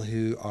people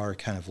who are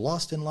kind of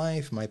lost in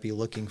life, might be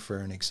looking for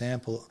an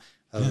example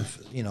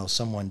of,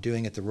 someone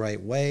doing it the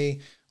right way,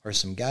 or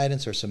some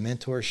guidance or some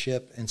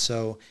mentorship. And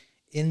so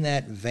in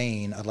that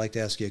vein, I'd like to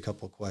ask you a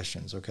couple of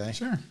questions, okay?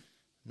 Sure.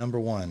 Number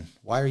one,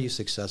 why are you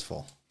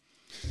successful?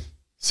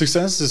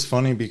 Success is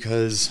funny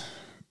because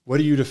what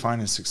do you define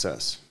as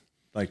success?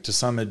 Like to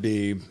some it'd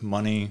be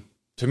money.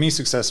 To me,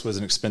 success was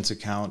an expense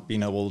account,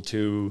 being able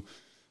to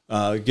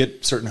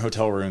get certain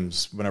hotel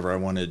rooms whenever I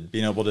wanted,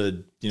 being able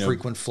to,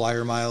 frequent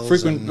flyer miles.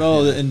 And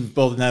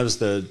that was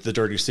the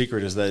dirty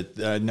secret, is that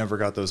I never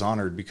got those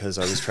honored because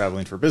I was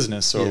traveling for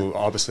business. So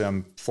obviously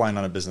I'm flying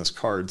on a business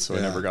card, so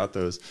I never got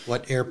those.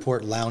 What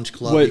airport lounge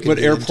club? What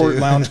airport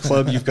lounge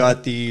club? You've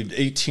got the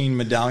 18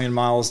 medallion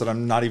miles that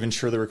I'm not even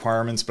sure the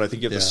requirements, but I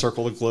think you have to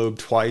circle the globe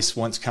twice,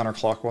 once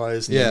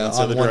counterclockwise, and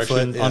on one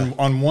foot.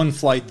 On one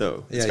flight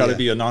though. It's got to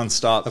be a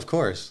nonstop, of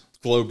course,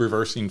 globe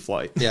reversing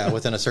flight. Yeah,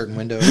 within a certain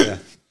window. Yeah.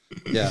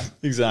 Yeah,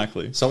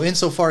 exactly. So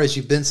insofar as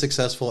you've been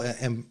successful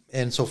and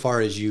insofar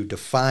as you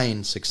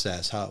define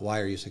success, why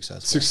are you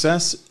successful?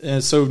 Success.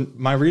 So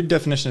my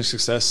redefinition of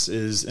success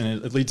is,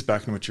 and it leads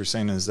back to what you're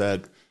saying, is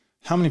that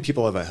how many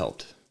people have I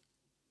helped?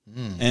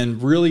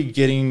 And really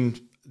getting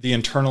the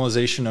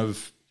internalization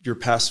of your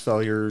past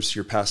failures,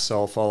 your past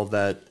self, all of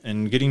that,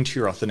 and getting to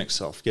your authentic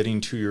self,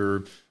 getting to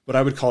your, what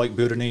I would call like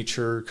Buddha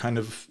nature, kind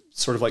of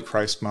sort of like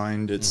Christ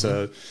mind. It's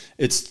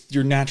it's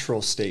your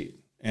natural state.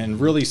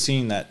 And really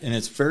seeing that. And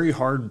it's very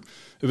hard.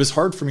 It was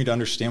hard for me to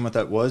understand what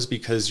that was,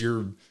 because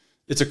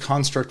it's a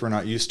construct we're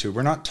not used to.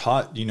 We're not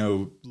taught,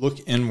 look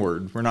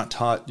inward. We're not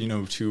taught,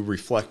 to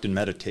reflect and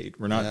meditate.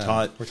 We're not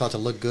taught. We're taught to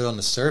look good on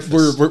the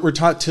surface. We're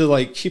taught to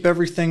like keep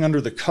everything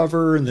under the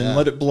cover and then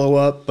let it blow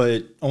up,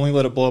 but only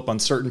let it blow up on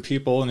certain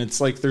people. And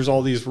it's like there's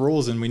all these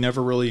rules, and we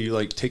never really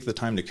like take the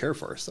time to care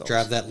for ourselves.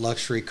 Drive that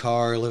luxury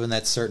car, live in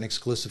that certain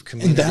exclusive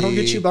community. And that'll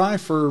get you by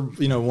for,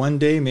 one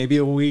day, maybe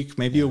a week,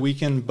 maybe a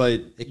weekend,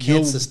 but it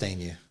can't sustain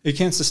you. It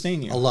can't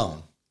sustain you.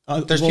 Alone.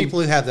 There's people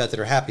who have that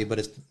are happy, but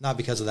it's not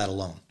because of that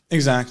alone.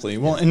 Exactly.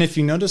 Well, and if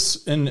you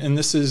notice, and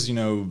this is, I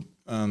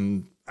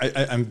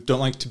don't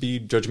like to be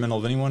judgmental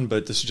of anyone,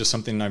 but this is just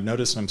something I've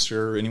noticed, and I'm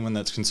sure anyone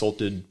that's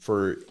consulted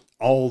for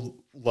all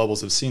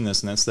levels have seen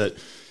this, and that's that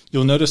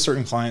you'll notice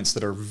certain clients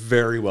that are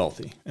very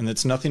wealthy, and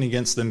it's nothing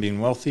against them being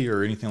wealthy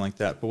or anything like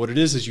that. But what it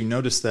is you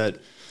notice that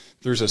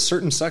there's a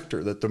certain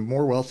sector that the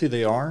more wealthy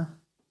they are,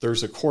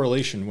 there's a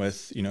correlation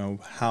with,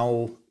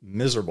 how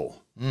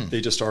miserable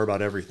they just are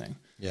about everything.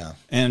 Yeah.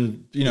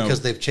 And,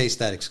 because they've chased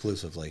that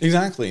exclusively.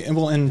 Exactly.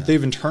 And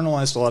they've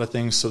internalized a lot of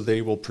things, so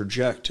they will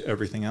project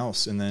everything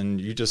else. And then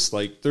you just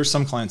like, there's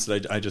some clients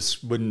that I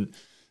just wouldn't,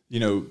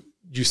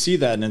 you see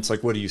that and it's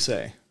like, what do you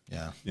say?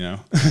 Yeah.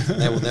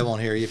 They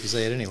won't hear you if you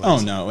say it anyway. Oh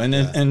no. And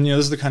this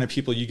is the kind of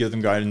people you give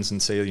them guidance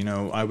and say,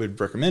 I would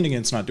recommend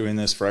against not doing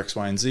this for X,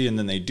 Y, and Z. And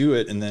then they do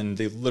it. And then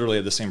they literally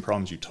have the same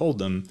problems you told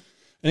them.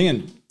 And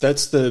again,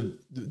 that's the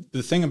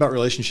thing about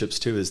relationships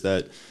too, is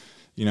that,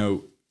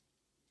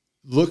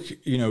 look,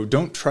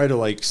 don't try to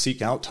like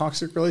seek out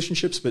toxic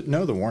relationships, but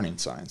know the warning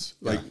signs.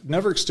 Like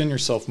never extend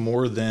yourself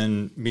more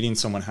than meeting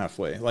someone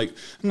halfway. Like,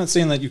 I'm not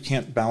saying that you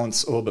can't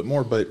balance a little bit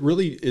more, but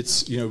really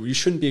it's, you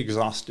shouldn't be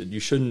exhausted.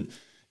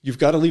 You've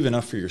got to leave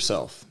enough for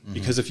yourself,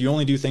 because if you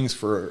only do things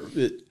for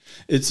it,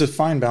 it's a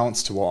fine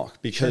balance to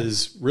walk,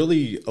 because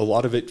really a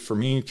lot of it for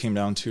me came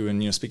down to,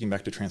 and, speaking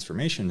back to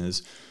transformation,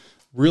 is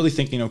really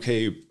thinking,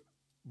 okay,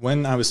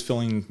 when I was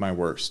feeling my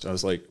worst, I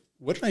was like,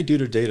 what did I do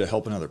today to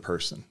help another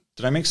person?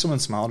 Did I make someone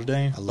smile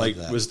today? I love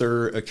that. Was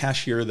there a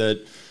cashier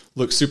that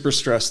looked super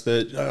stressed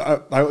that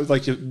I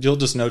like, you'll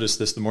just notice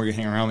this the more you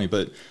hang around me,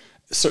 but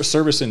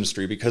service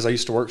industry, because I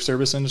used to work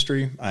service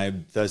industry. I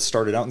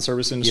started out in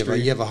service industry.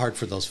 You have a heart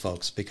for those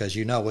folks because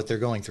you know what they're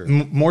going through.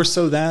 More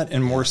so that,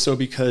 and more so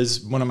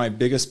because one of my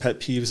biggest pet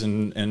peeves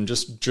and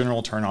just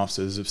general turnoffs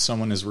is if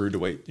someone is rude to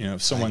wait.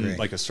 If someone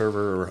like a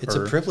server it's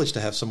a privilege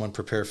to have someone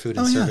prepare food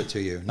and serve it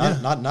to you.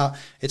 Not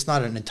it's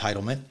not an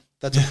entitlement.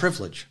 That's a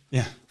privilege.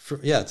 Yeah.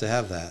 To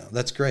have that.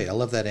 That's great. I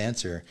love that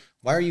answer.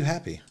 Why are you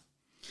happy?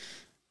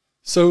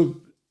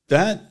 So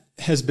that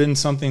has been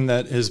something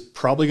that is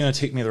probably going to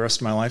take me the rest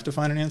of my life to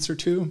find an answer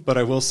to. But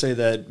I will say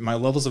that my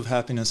levels of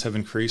happiness have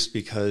increased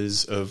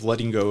because of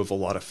letting go of a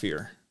lot of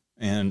fear.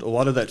 And a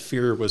lot of that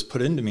fear was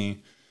put into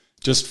me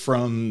just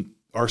from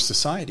our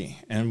society.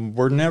 And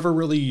we're never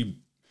really,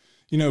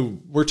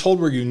 we're told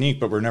we're unique,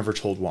 but we're never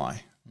told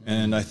why.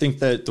 And I think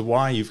that the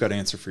why you've got to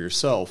answer for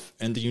yourself.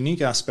 And the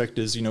unique aspect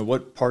is,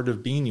 what part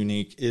of being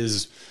unique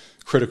is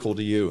critical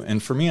to you.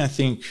 And for me, I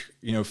think,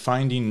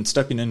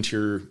 stepping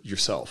into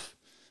yourself,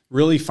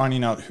 really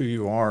finding out who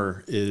you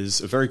are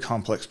is a very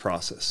complex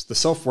process. The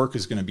self-work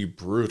is going to be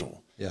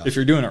brutal if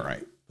you're doing it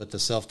right. But the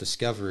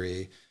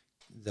self-discovery,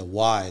 the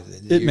why.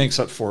 It makes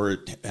up for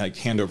it like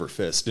hand over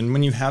fist. And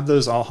when you have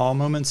those aha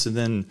moments, and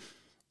then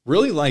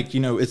really like,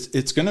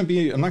 it's going to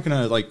be, I'm not going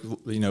to like,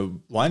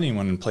 lie to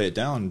anyone and play it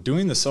down.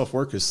 Doing the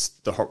self-work is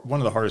one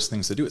of the hardest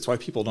things to do. It's why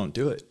people don't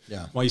do it.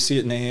 Yeah. Why you see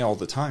it in AA all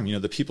the time.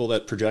 The people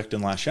that project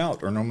and lash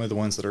out are normally the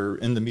ones that are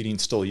in the meeting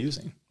still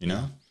using,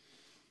 Yeah.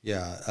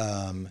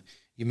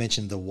 You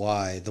mentioned the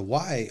why. The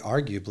why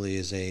arguably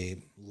is a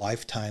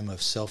lifetime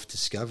of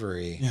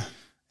self-discovery. Yeah.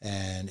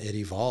 And it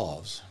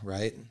evolves,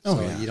 right?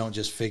 You don't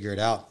just figure it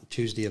out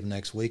Tuesday of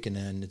next week and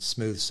then it's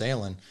smooth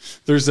sailing.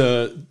 There's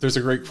a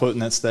great quote,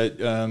 and that's that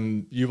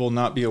you will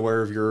not be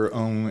aware of your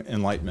own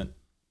enlightenment.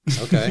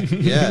 Okay.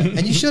 Yeah.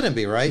 And you shouldn't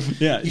be, right?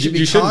 Yeah. You should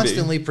be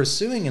constantly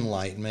pursuing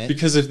enlightenment.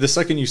 Because if the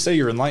second you say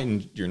you're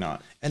enlightened, you're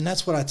not. And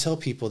that's what I tell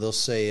people. They'll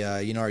say,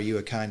 are you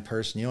a kind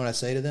person? You know what I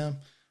say to them?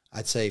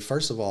 I'd say,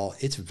 first of all,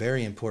 it's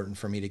very important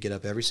for me to get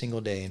up every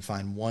single day and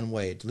find one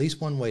way, at least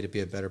one way to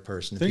be a better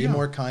person, to be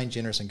more kind,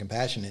 generous, and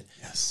compassionate.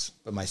 Yes.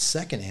 But my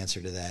second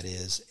answer to that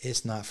is,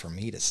 it's not for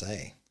me to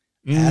say.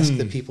 Ask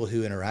the people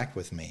who interact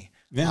with me.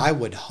 Yeah. I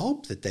would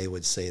hope that they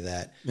would say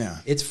that. Yeah.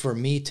 It's for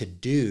me to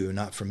do,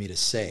 not for me to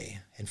say,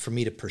 and for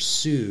me to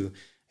pursue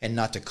and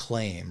not to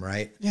claim,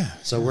 right? Yeah.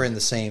 So we're in the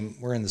same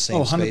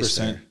space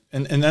there.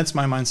 And that's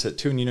my mindset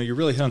too. And you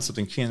really hit on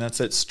something key, and that's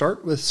that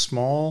start with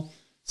small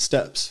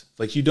steps.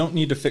 Like, you don't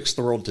need to fix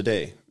the world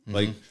today. Mm-hmm.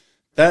 Like,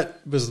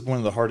 that was one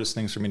of the hardest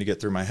things for me to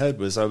get through my head.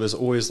 Was I was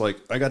always like,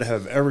 I got to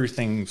have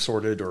everything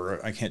sorted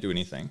or I can't do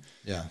anything.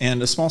 Yeah.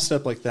 And a small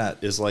step like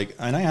that is like,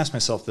 and I ask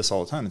myself this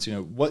all the time. It's,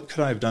 what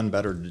could I have done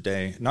better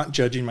today? Not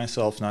judging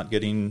myself, not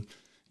getting,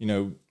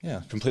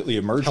 completely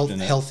immersed in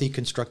it. Healthy,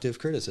 constructive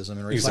criticism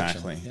and reflection.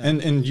 Exactly.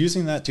 Yeah. And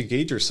using that to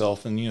gauge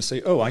yourself and,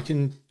 say, oh, I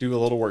can do a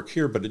little work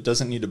here, but it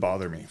doesn't need to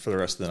bother me for the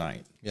rest of the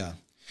night. Yeah.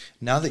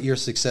 Now that you're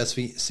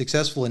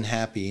successful and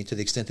happy to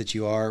the extent that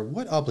you are,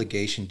 what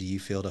obligation do you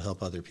feel to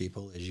help other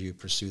people as you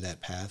pursue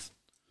that path?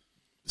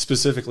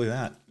 Specifically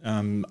that.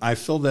 I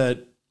feel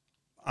that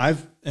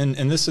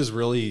and this is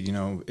really,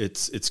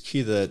 it's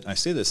key that I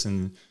say this,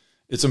 and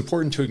it's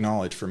important to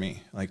acknowledge for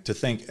me, like to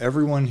thank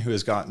everyone who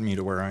has gotten me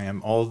to where I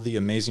am, all the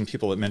amazing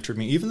people that mentored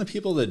me, even the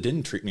people that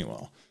didn't treat me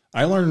well.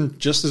 I learned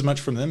just as much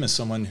from them as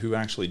someone who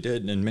actually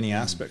did in many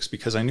aspects,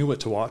 because I knew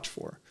what to watch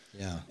for.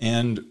 Yeah.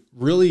 And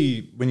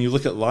really, when you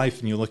look at life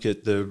and you look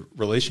at the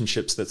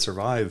relationships that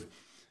survive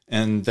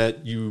and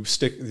that you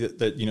stay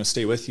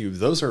with you,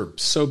 those are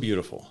so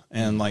beautiful.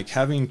 And like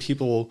having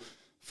people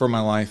for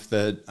my life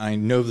that I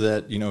know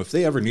that, if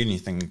they ever need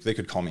anything, they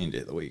could call me any day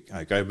of the week.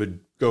 Like, I would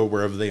go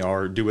wherever they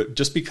are, do it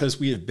just because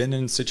we have been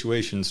in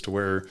situations to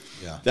where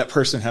that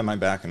person had my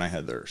back and I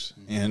had theirs.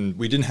 Mm-hmm. And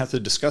we didn't have to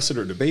discuss it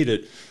or debate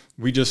it.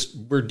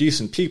 We're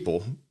decent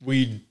people.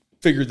 We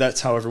figured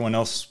that's how everyone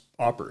else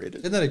operated.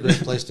 Isn't that a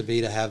great place to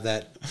be, to have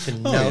that,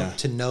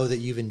 to know that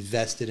you've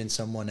invested in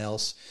someone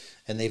else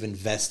and they've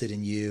invested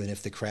in you, and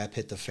if the crap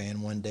hit the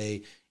fan one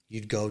day,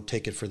 you'd go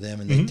take it for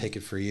them and they'd take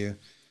it for you.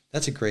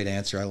 That's a great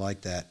answer. I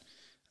like that.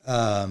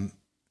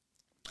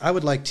 I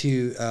would like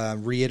to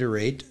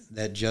reiterate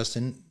that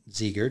Justin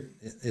Zegart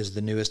is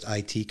the newest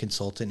IT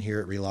consultant here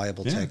at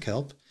Reliable Tech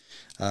Help.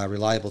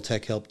 Reliable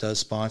Tech Help does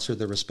sponsor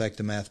the Respect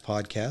the Math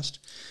podcast.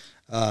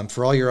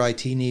 For all your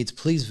IT needs,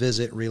 please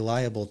visit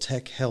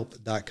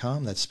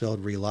reliabletechhelp.com. That's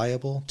spelled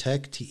reliable,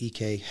 tech,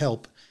 T-E-K,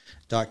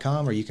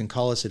 help.com, or you can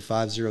call us at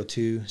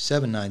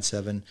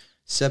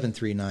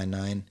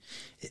 502-797-7399.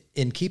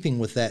 In keeping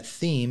with that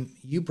theme,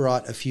 you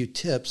brought a few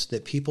tips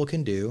that people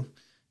can do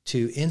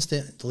to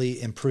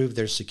instantly improve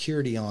their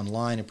security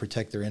online and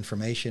protect their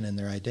information and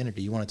their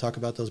identity. You want to talk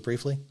about those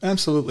briefly?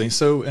 Absolutely.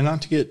 So, and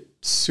not to get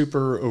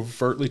super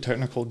overtly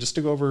technical, just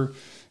to go over,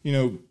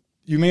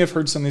 you may have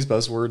heard some of these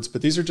buzzwords,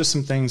 but these are just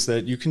some things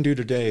that you can do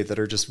today that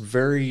are just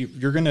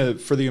you're going to,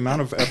 for the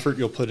amount of effort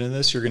you'll put in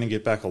this, you're going to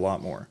get back a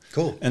lot more.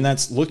 Cool. And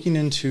that's looking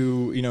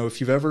into,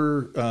 if you've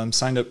ever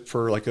signed up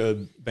for like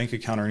a bank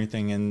account or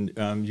anything,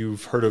 and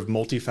you've heard of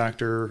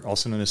multi-factor,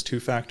 also known as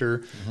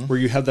two-factor, where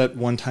you have that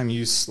one-time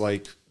use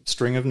like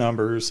string of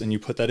numbers and you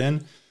put that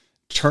in,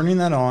 turning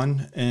that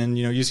on and,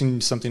 using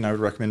something I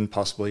would recommend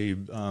possibly,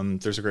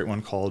 there's a great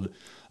one called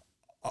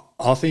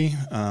Authy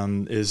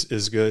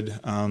is good.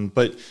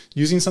 But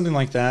using something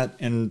like that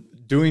and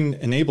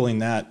enabling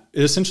that,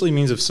 it essentially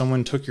means if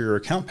someone took your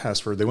account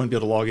password, they wouldn't be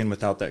able to log in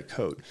without that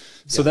code.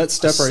 So that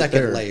step right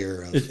there,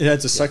 it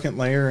adds a second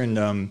layer,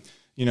 and,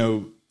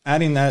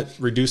 adding that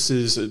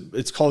reduces,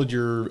 it's called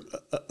your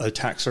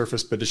attack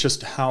surface, but it's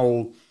just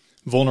how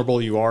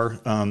vulnerable you are.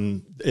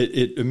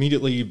 It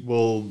immediately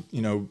will,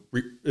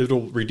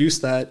 it'll reduce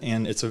that.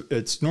 And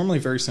it's normally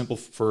very simple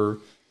for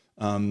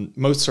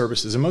most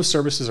services, and most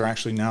services are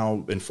actually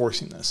now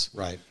enforcing this.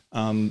 Right.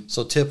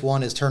 So tip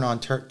one is turn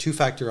on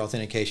two-factor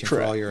authentication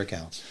for all your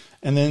accounts.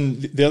 And then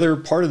the other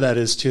part of that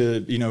is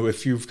to,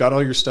 if you've got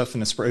all your stuff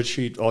in a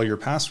spreadsheet, all your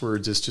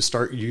passwords, is to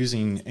start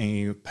using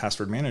a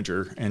password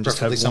manager and just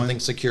have something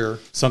secure,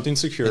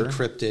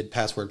 encrypted,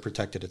 password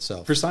protected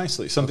itself.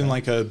 Precisely. Something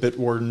like a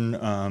Bitwarden,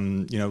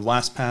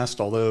 LastPass,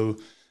 although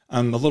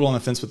I'm a little on the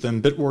fence with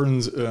them.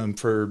 Bitwarden's,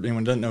 for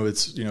anyone who doesn't know,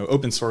 it's,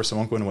 open source. I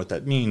won't go into what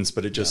that means,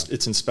 but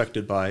it's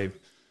inspected by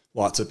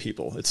lots of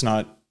people. It's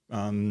not,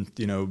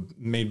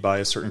 made by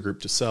a certain group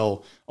to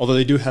sell, although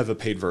they do have a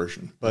paid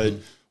version. But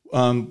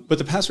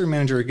the password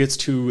manager,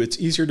 it's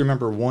easier to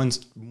remember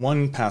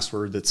one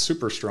password that's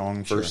super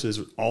strong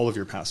versus all of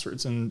your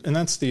passwords. And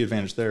that's the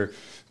advantage there.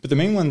 But the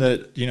main one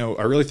that,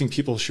 I really think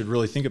people should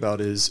really think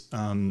about is,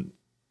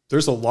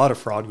 there's a lot of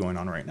fraud going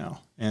on right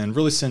now. And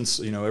really since,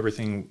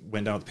 everything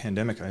went down with the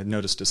pandemic, I had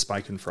noticed a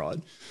spike in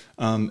fraud.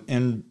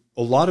 And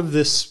a lot of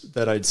this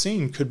that I'd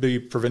seen could be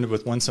prevented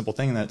with one simple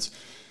thing. That's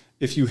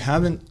if you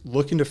haven't,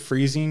 look into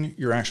freezing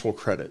your actual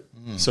credit.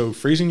 So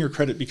freezing your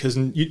credit, because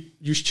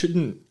you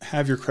shouldn't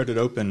have your credit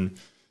open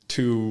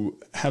to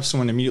have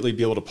someone immediately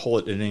be able to pull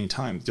it at any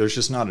time. There's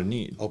just not a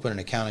need. Open an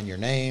account in your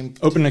name.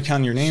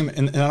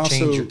 And also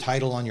change your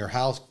title on your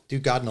house. Do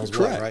God knows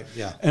correct. what, right?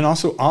 Yeah. And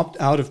also opt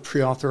out of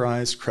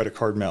pre-authorized credit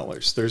card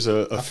mailers. There's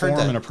a form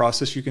and a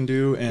process you can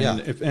do.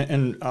 And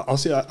and I'll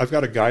see, I've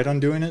got a guide on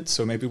doing it.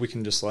 So maybe we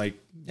can just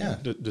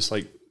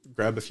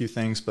grab a few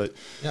things, but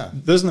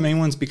those are the main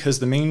ones, because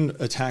the main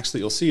attacks that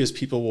you'll see is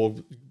people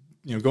will,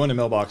 go into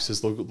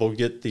mailboxes, they'll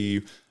get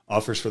the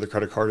offers for the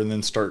credit card and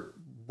then start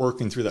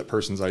working through that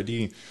person's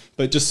ID.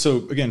 But just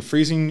so, again,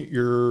 freezing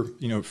your,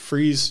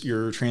 freeze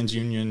your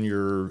TransUnion,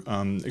 your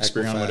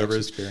Experian, whatever it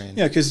is.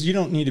 Yeah, because you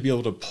don't need to be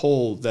able to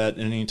pull that at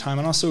any time.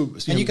 And also,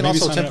 you can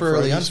also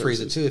temporarily unfreeze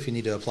it too if you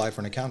need to apply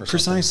for an account or something.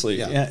 Precisely.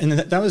 Yeah. And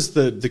that was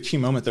the key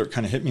moment that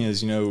kind of hit me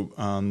is,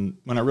 when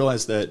I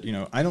realized that,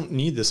 I don't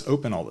need this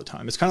open all the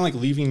time. It's kind of like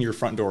leaving your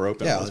front door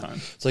open all the time.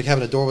 It's like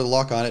having a door with a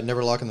lock on it,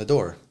 never locking the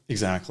door.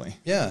 Exactly.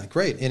 Yeah,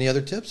 great. Any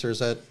other tips, or is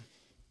that?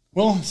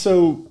 Well,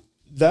 so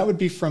that would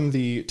be from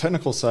the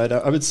technical side.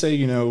 I would say,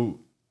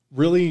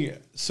 really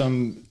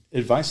some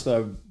advice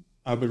that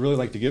I would really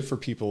like to give for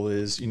people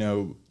is,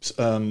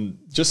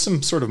 just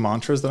some sort of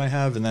mantras that I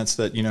have. And that's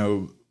that,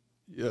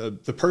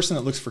 the person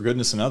that looks for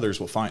goodness in others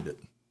will find it.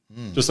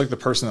 Just like the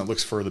person that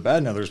looks for the bad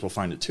in others will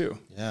find it too.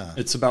 Yeah.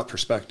 It's about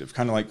perspective,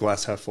 kind of like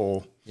glass half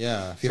full.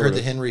 Yeah. Have you heard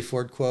the Henry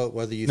Ford quote,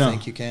 whether you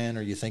think you can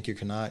or you think you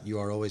cannot, you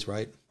are always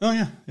right? Oh,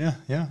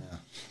 yeah.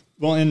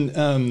 Well,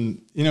 and,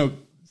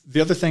 the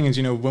other thing is,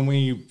 when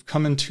we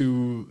come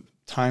into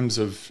times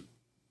of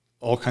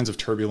all kinds of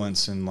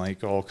turbulence and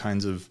like all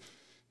kinds of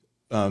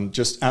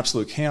just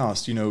absolute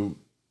chaos,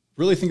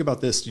 really think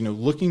about this,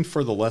 looking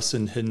for the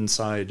lesson hidden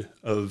side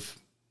of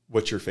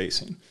what you're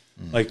facing,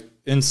 like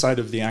inside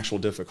of the actual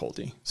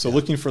difficulty. So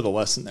looking for the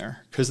lesson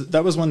there, because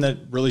that was one that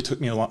really took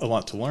me a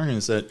lot to learn,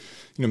 is that,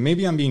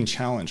 maybe I'm being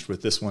challenged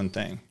with this one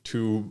thing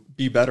to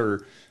be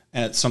better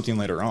at something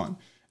later on.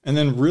 And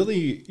then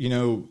really,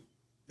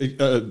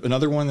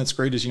 another one that's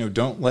great is,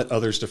 don't let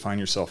others define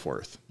your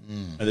self-worth.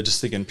 And just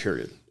think in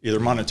period, either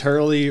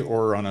monetarily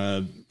or on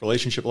a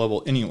relationship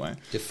level anyway.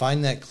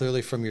 Define that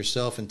clearly from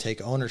yourself and take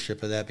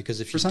ownership of that,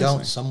 because if you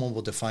don't, someone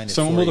will define it for you.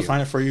 Someone will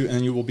define it for you, and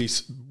then you will be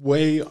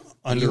way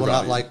undervalued. You will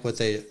not like what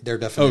their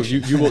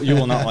definition. Oh, you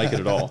will not like it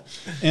at all.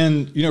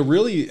 And,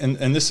 really,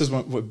 and this is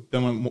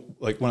been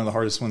one of the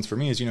hardest ones for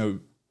me is,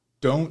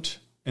 don't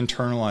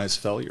internalize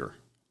failure.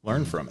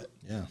 Learn from it.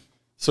 Yeah.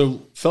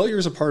 So failure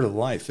is a part of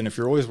life. And if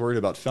you're always worried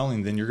about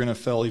failing, then you're going to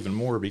fail even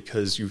more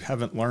because you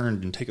haven't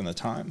learned and taken the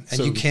time.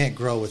 And you can't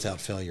grow without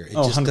failure. It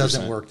just 100%.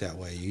 Doesn't work that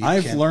way.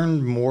 I've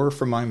learned more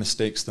from my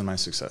mistakes than my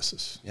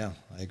successes. Yeah,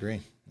 I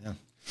agree. Yeah.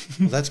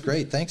 Well, that's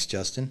great. Thanks,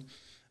 Justin.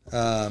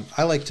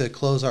 I like to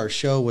close our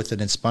show with an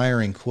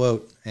inspiring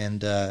quote. And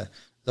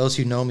those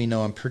who know me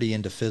know I'm pretty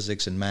into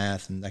physics and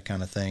math and that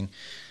kind of thing.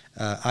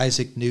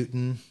 Isaac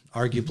Newton,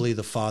 arguably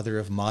the father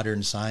of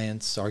modern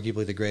science,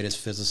 arguably the greatest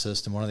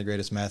physicist and one of the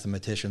greatest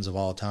mathematicians of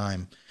all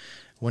time,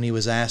 when he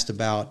was asked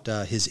about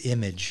his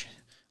image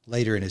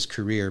later in his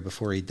career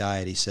before he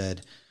died, he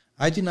said,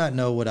 "I do not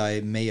know what I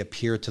may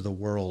appear to the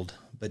world,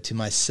 but to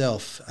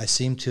myself I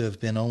seem to have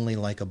been only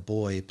like a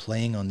boy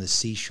playing on the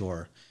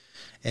seashore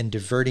and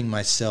diverting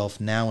myself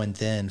now and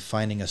then,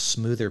 finding a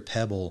smoother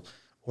pebble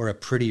or a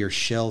prettier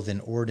shell than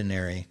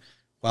ordinary,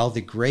 while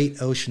the great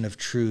ocean of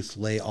truth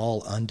lay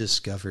all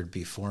undiscovered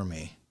before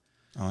me."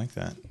 I like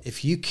that.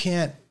 If you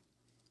can't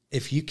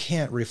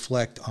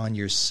reflect on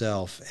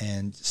yourself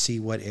and see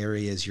what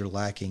areas you're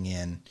lacking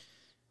in,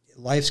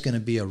 life's going to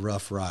be a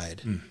rough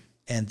ride.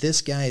 And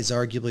this guy is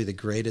arguably the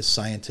greatest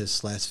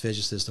scientist /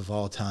 physicist of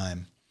all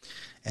time.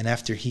 And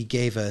after he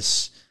gave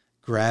us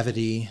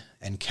gravity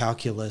and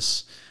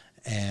calculus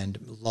and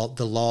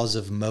the laws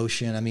of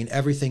motion, I mean,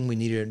 everything we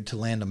needed to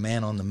land a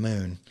man on the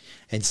moon,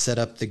 and set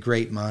up the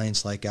great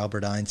minds like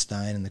Albert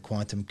Einstein and the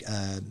quantum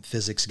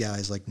physics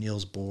guys like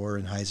Niels Bohr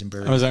and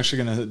Heisenberg. I was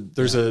actually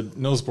there's a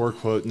Niels Bohr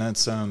quote, and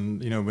that's,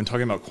 when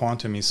talking about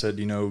quantum, he said,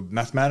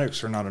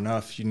 mathematics are not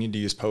enough. You need to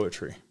use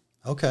poetry.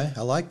 Okay,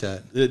 I like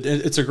that.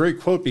 It's a great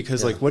quote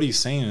because what he's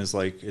saying is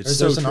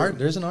there's an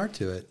art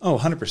to it. Oh,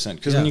 100%.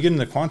 Because when you get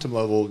into the quantum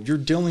level, you're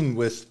dealing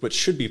with what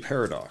should be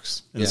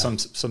paradox in some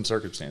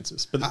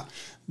circumstances. But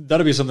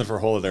that'll be something for a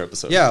whole other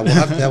episode. Yeah, we'll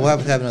have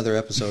to have another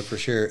episode for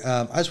sure.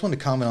 I just wanted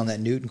to comment on that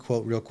Newton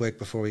quote real quick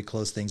before we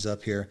close things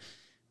up here.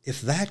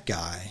 If that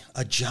guy,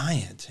 a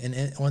giant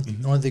and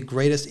one of the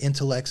greatest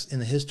intellects in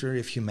the history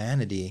of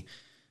humanity,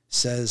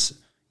 says,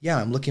 yeah,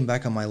 I'm looking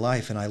back on my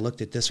life and I looked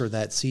at this or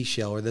that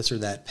seashell or this or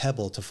that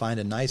pebble to find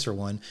a nicer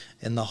one,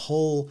 and the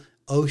whole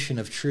ocean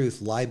of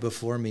truth lie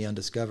before me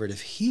undiscovered.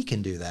 If he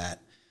can do that,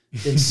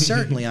 then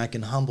certainly I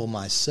can humble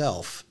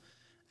myself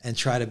and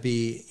try to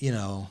be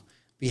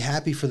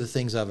happy for the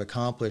things I've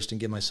accomplished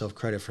and give myself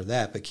credit for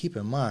that. But keep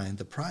in mind,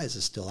 the prize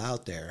is still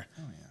out there.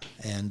 Oh,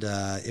 yeah. And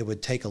it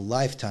would take a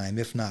lifetime,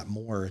 if not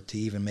more, to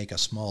even make a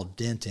small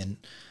dent in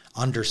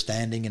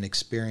understanding and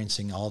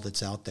experiencing all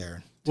that's out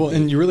there. Well,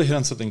 and you really hit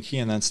on something key,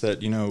 and that's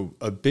that,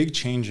 a big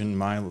change in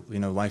my,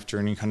 life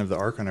journey, kind of the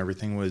arc on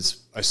everything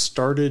was I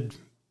started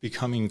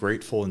becoming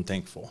grateful and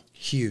thankful.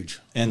 Huge.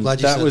 And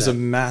that was a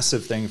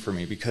massive thing for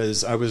me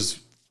because I was,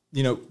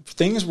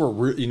 things were,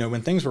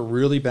 when things were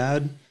really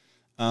bad,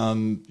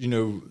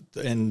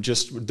 and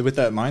just with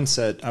that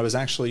mindset, I was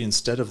actually,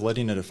 instead of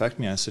letting it affect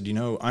me, I said,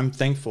 I'm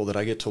thankful that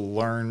I get to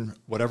learn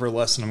whatever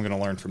lesson I'm going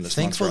to learn from this.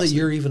 Thankful that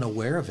you're even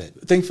aware of it.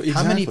 Thankful. Exactly.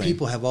 How many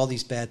people have all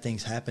these bad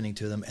things happening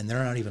to them and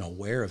they're not even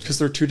aware of it? Because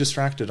they're too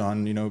distracted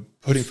on,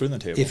 putting food on the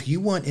table. If you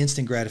want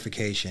instant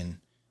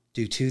gratification,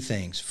 do two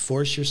things.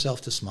 Force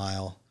yourself to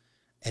smile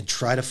and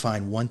try to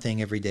find one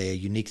thing every day, a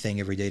unique thing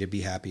every day to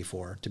be happy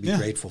for, to be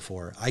grateful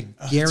for. I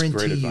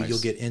guarantee you'll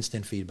get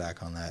instant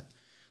feedback on that.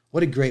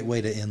 What a great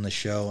way to end the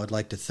show. I'd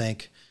like to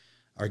thank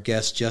our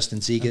guest, Justin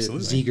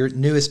Zegart,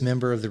 newest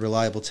member of the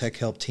Reliable Tech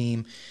Help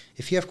team.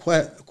 If you have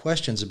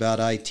questions about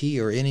IT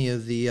or any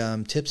of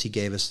the tips he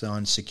gave us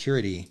on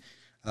security,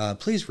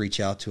 please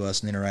reach out to us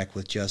and interact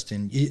with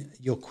Justin.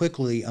 You'll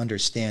quickly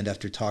understand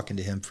after talking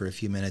to him for a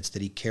few minutes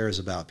that he cares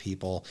about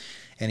people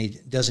and he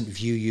doesn't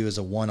view you as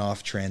a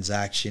one-off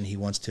transaction. He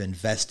wants to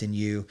invest in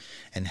you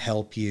and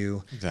help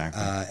you. Exactly.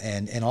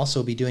 And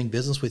also be doing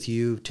business with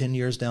you 10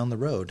 years down the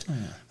road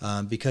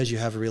because you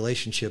have a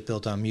relationship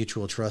built on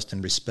mutual trust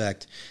and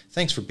respect.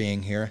 Thanks for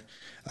being here.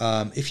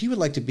 If you would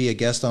like to be a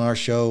guest on our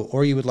show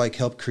or you would like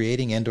help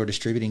creating and or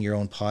distributing your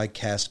own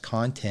podcast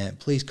content,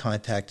 please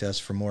contact us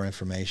for more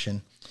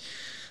information.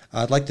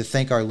 I'd like to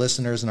thank our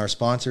listeners and our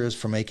sponsors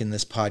for making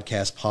this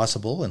podcast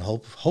possible and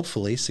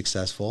hopefully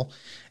successful.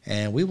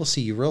 And we will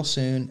see you real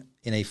soon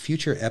in a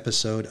future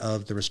episode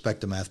of the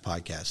Respect the Math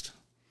podcast.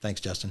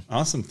 Thanks, Justin.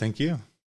 Awesome. Thank you.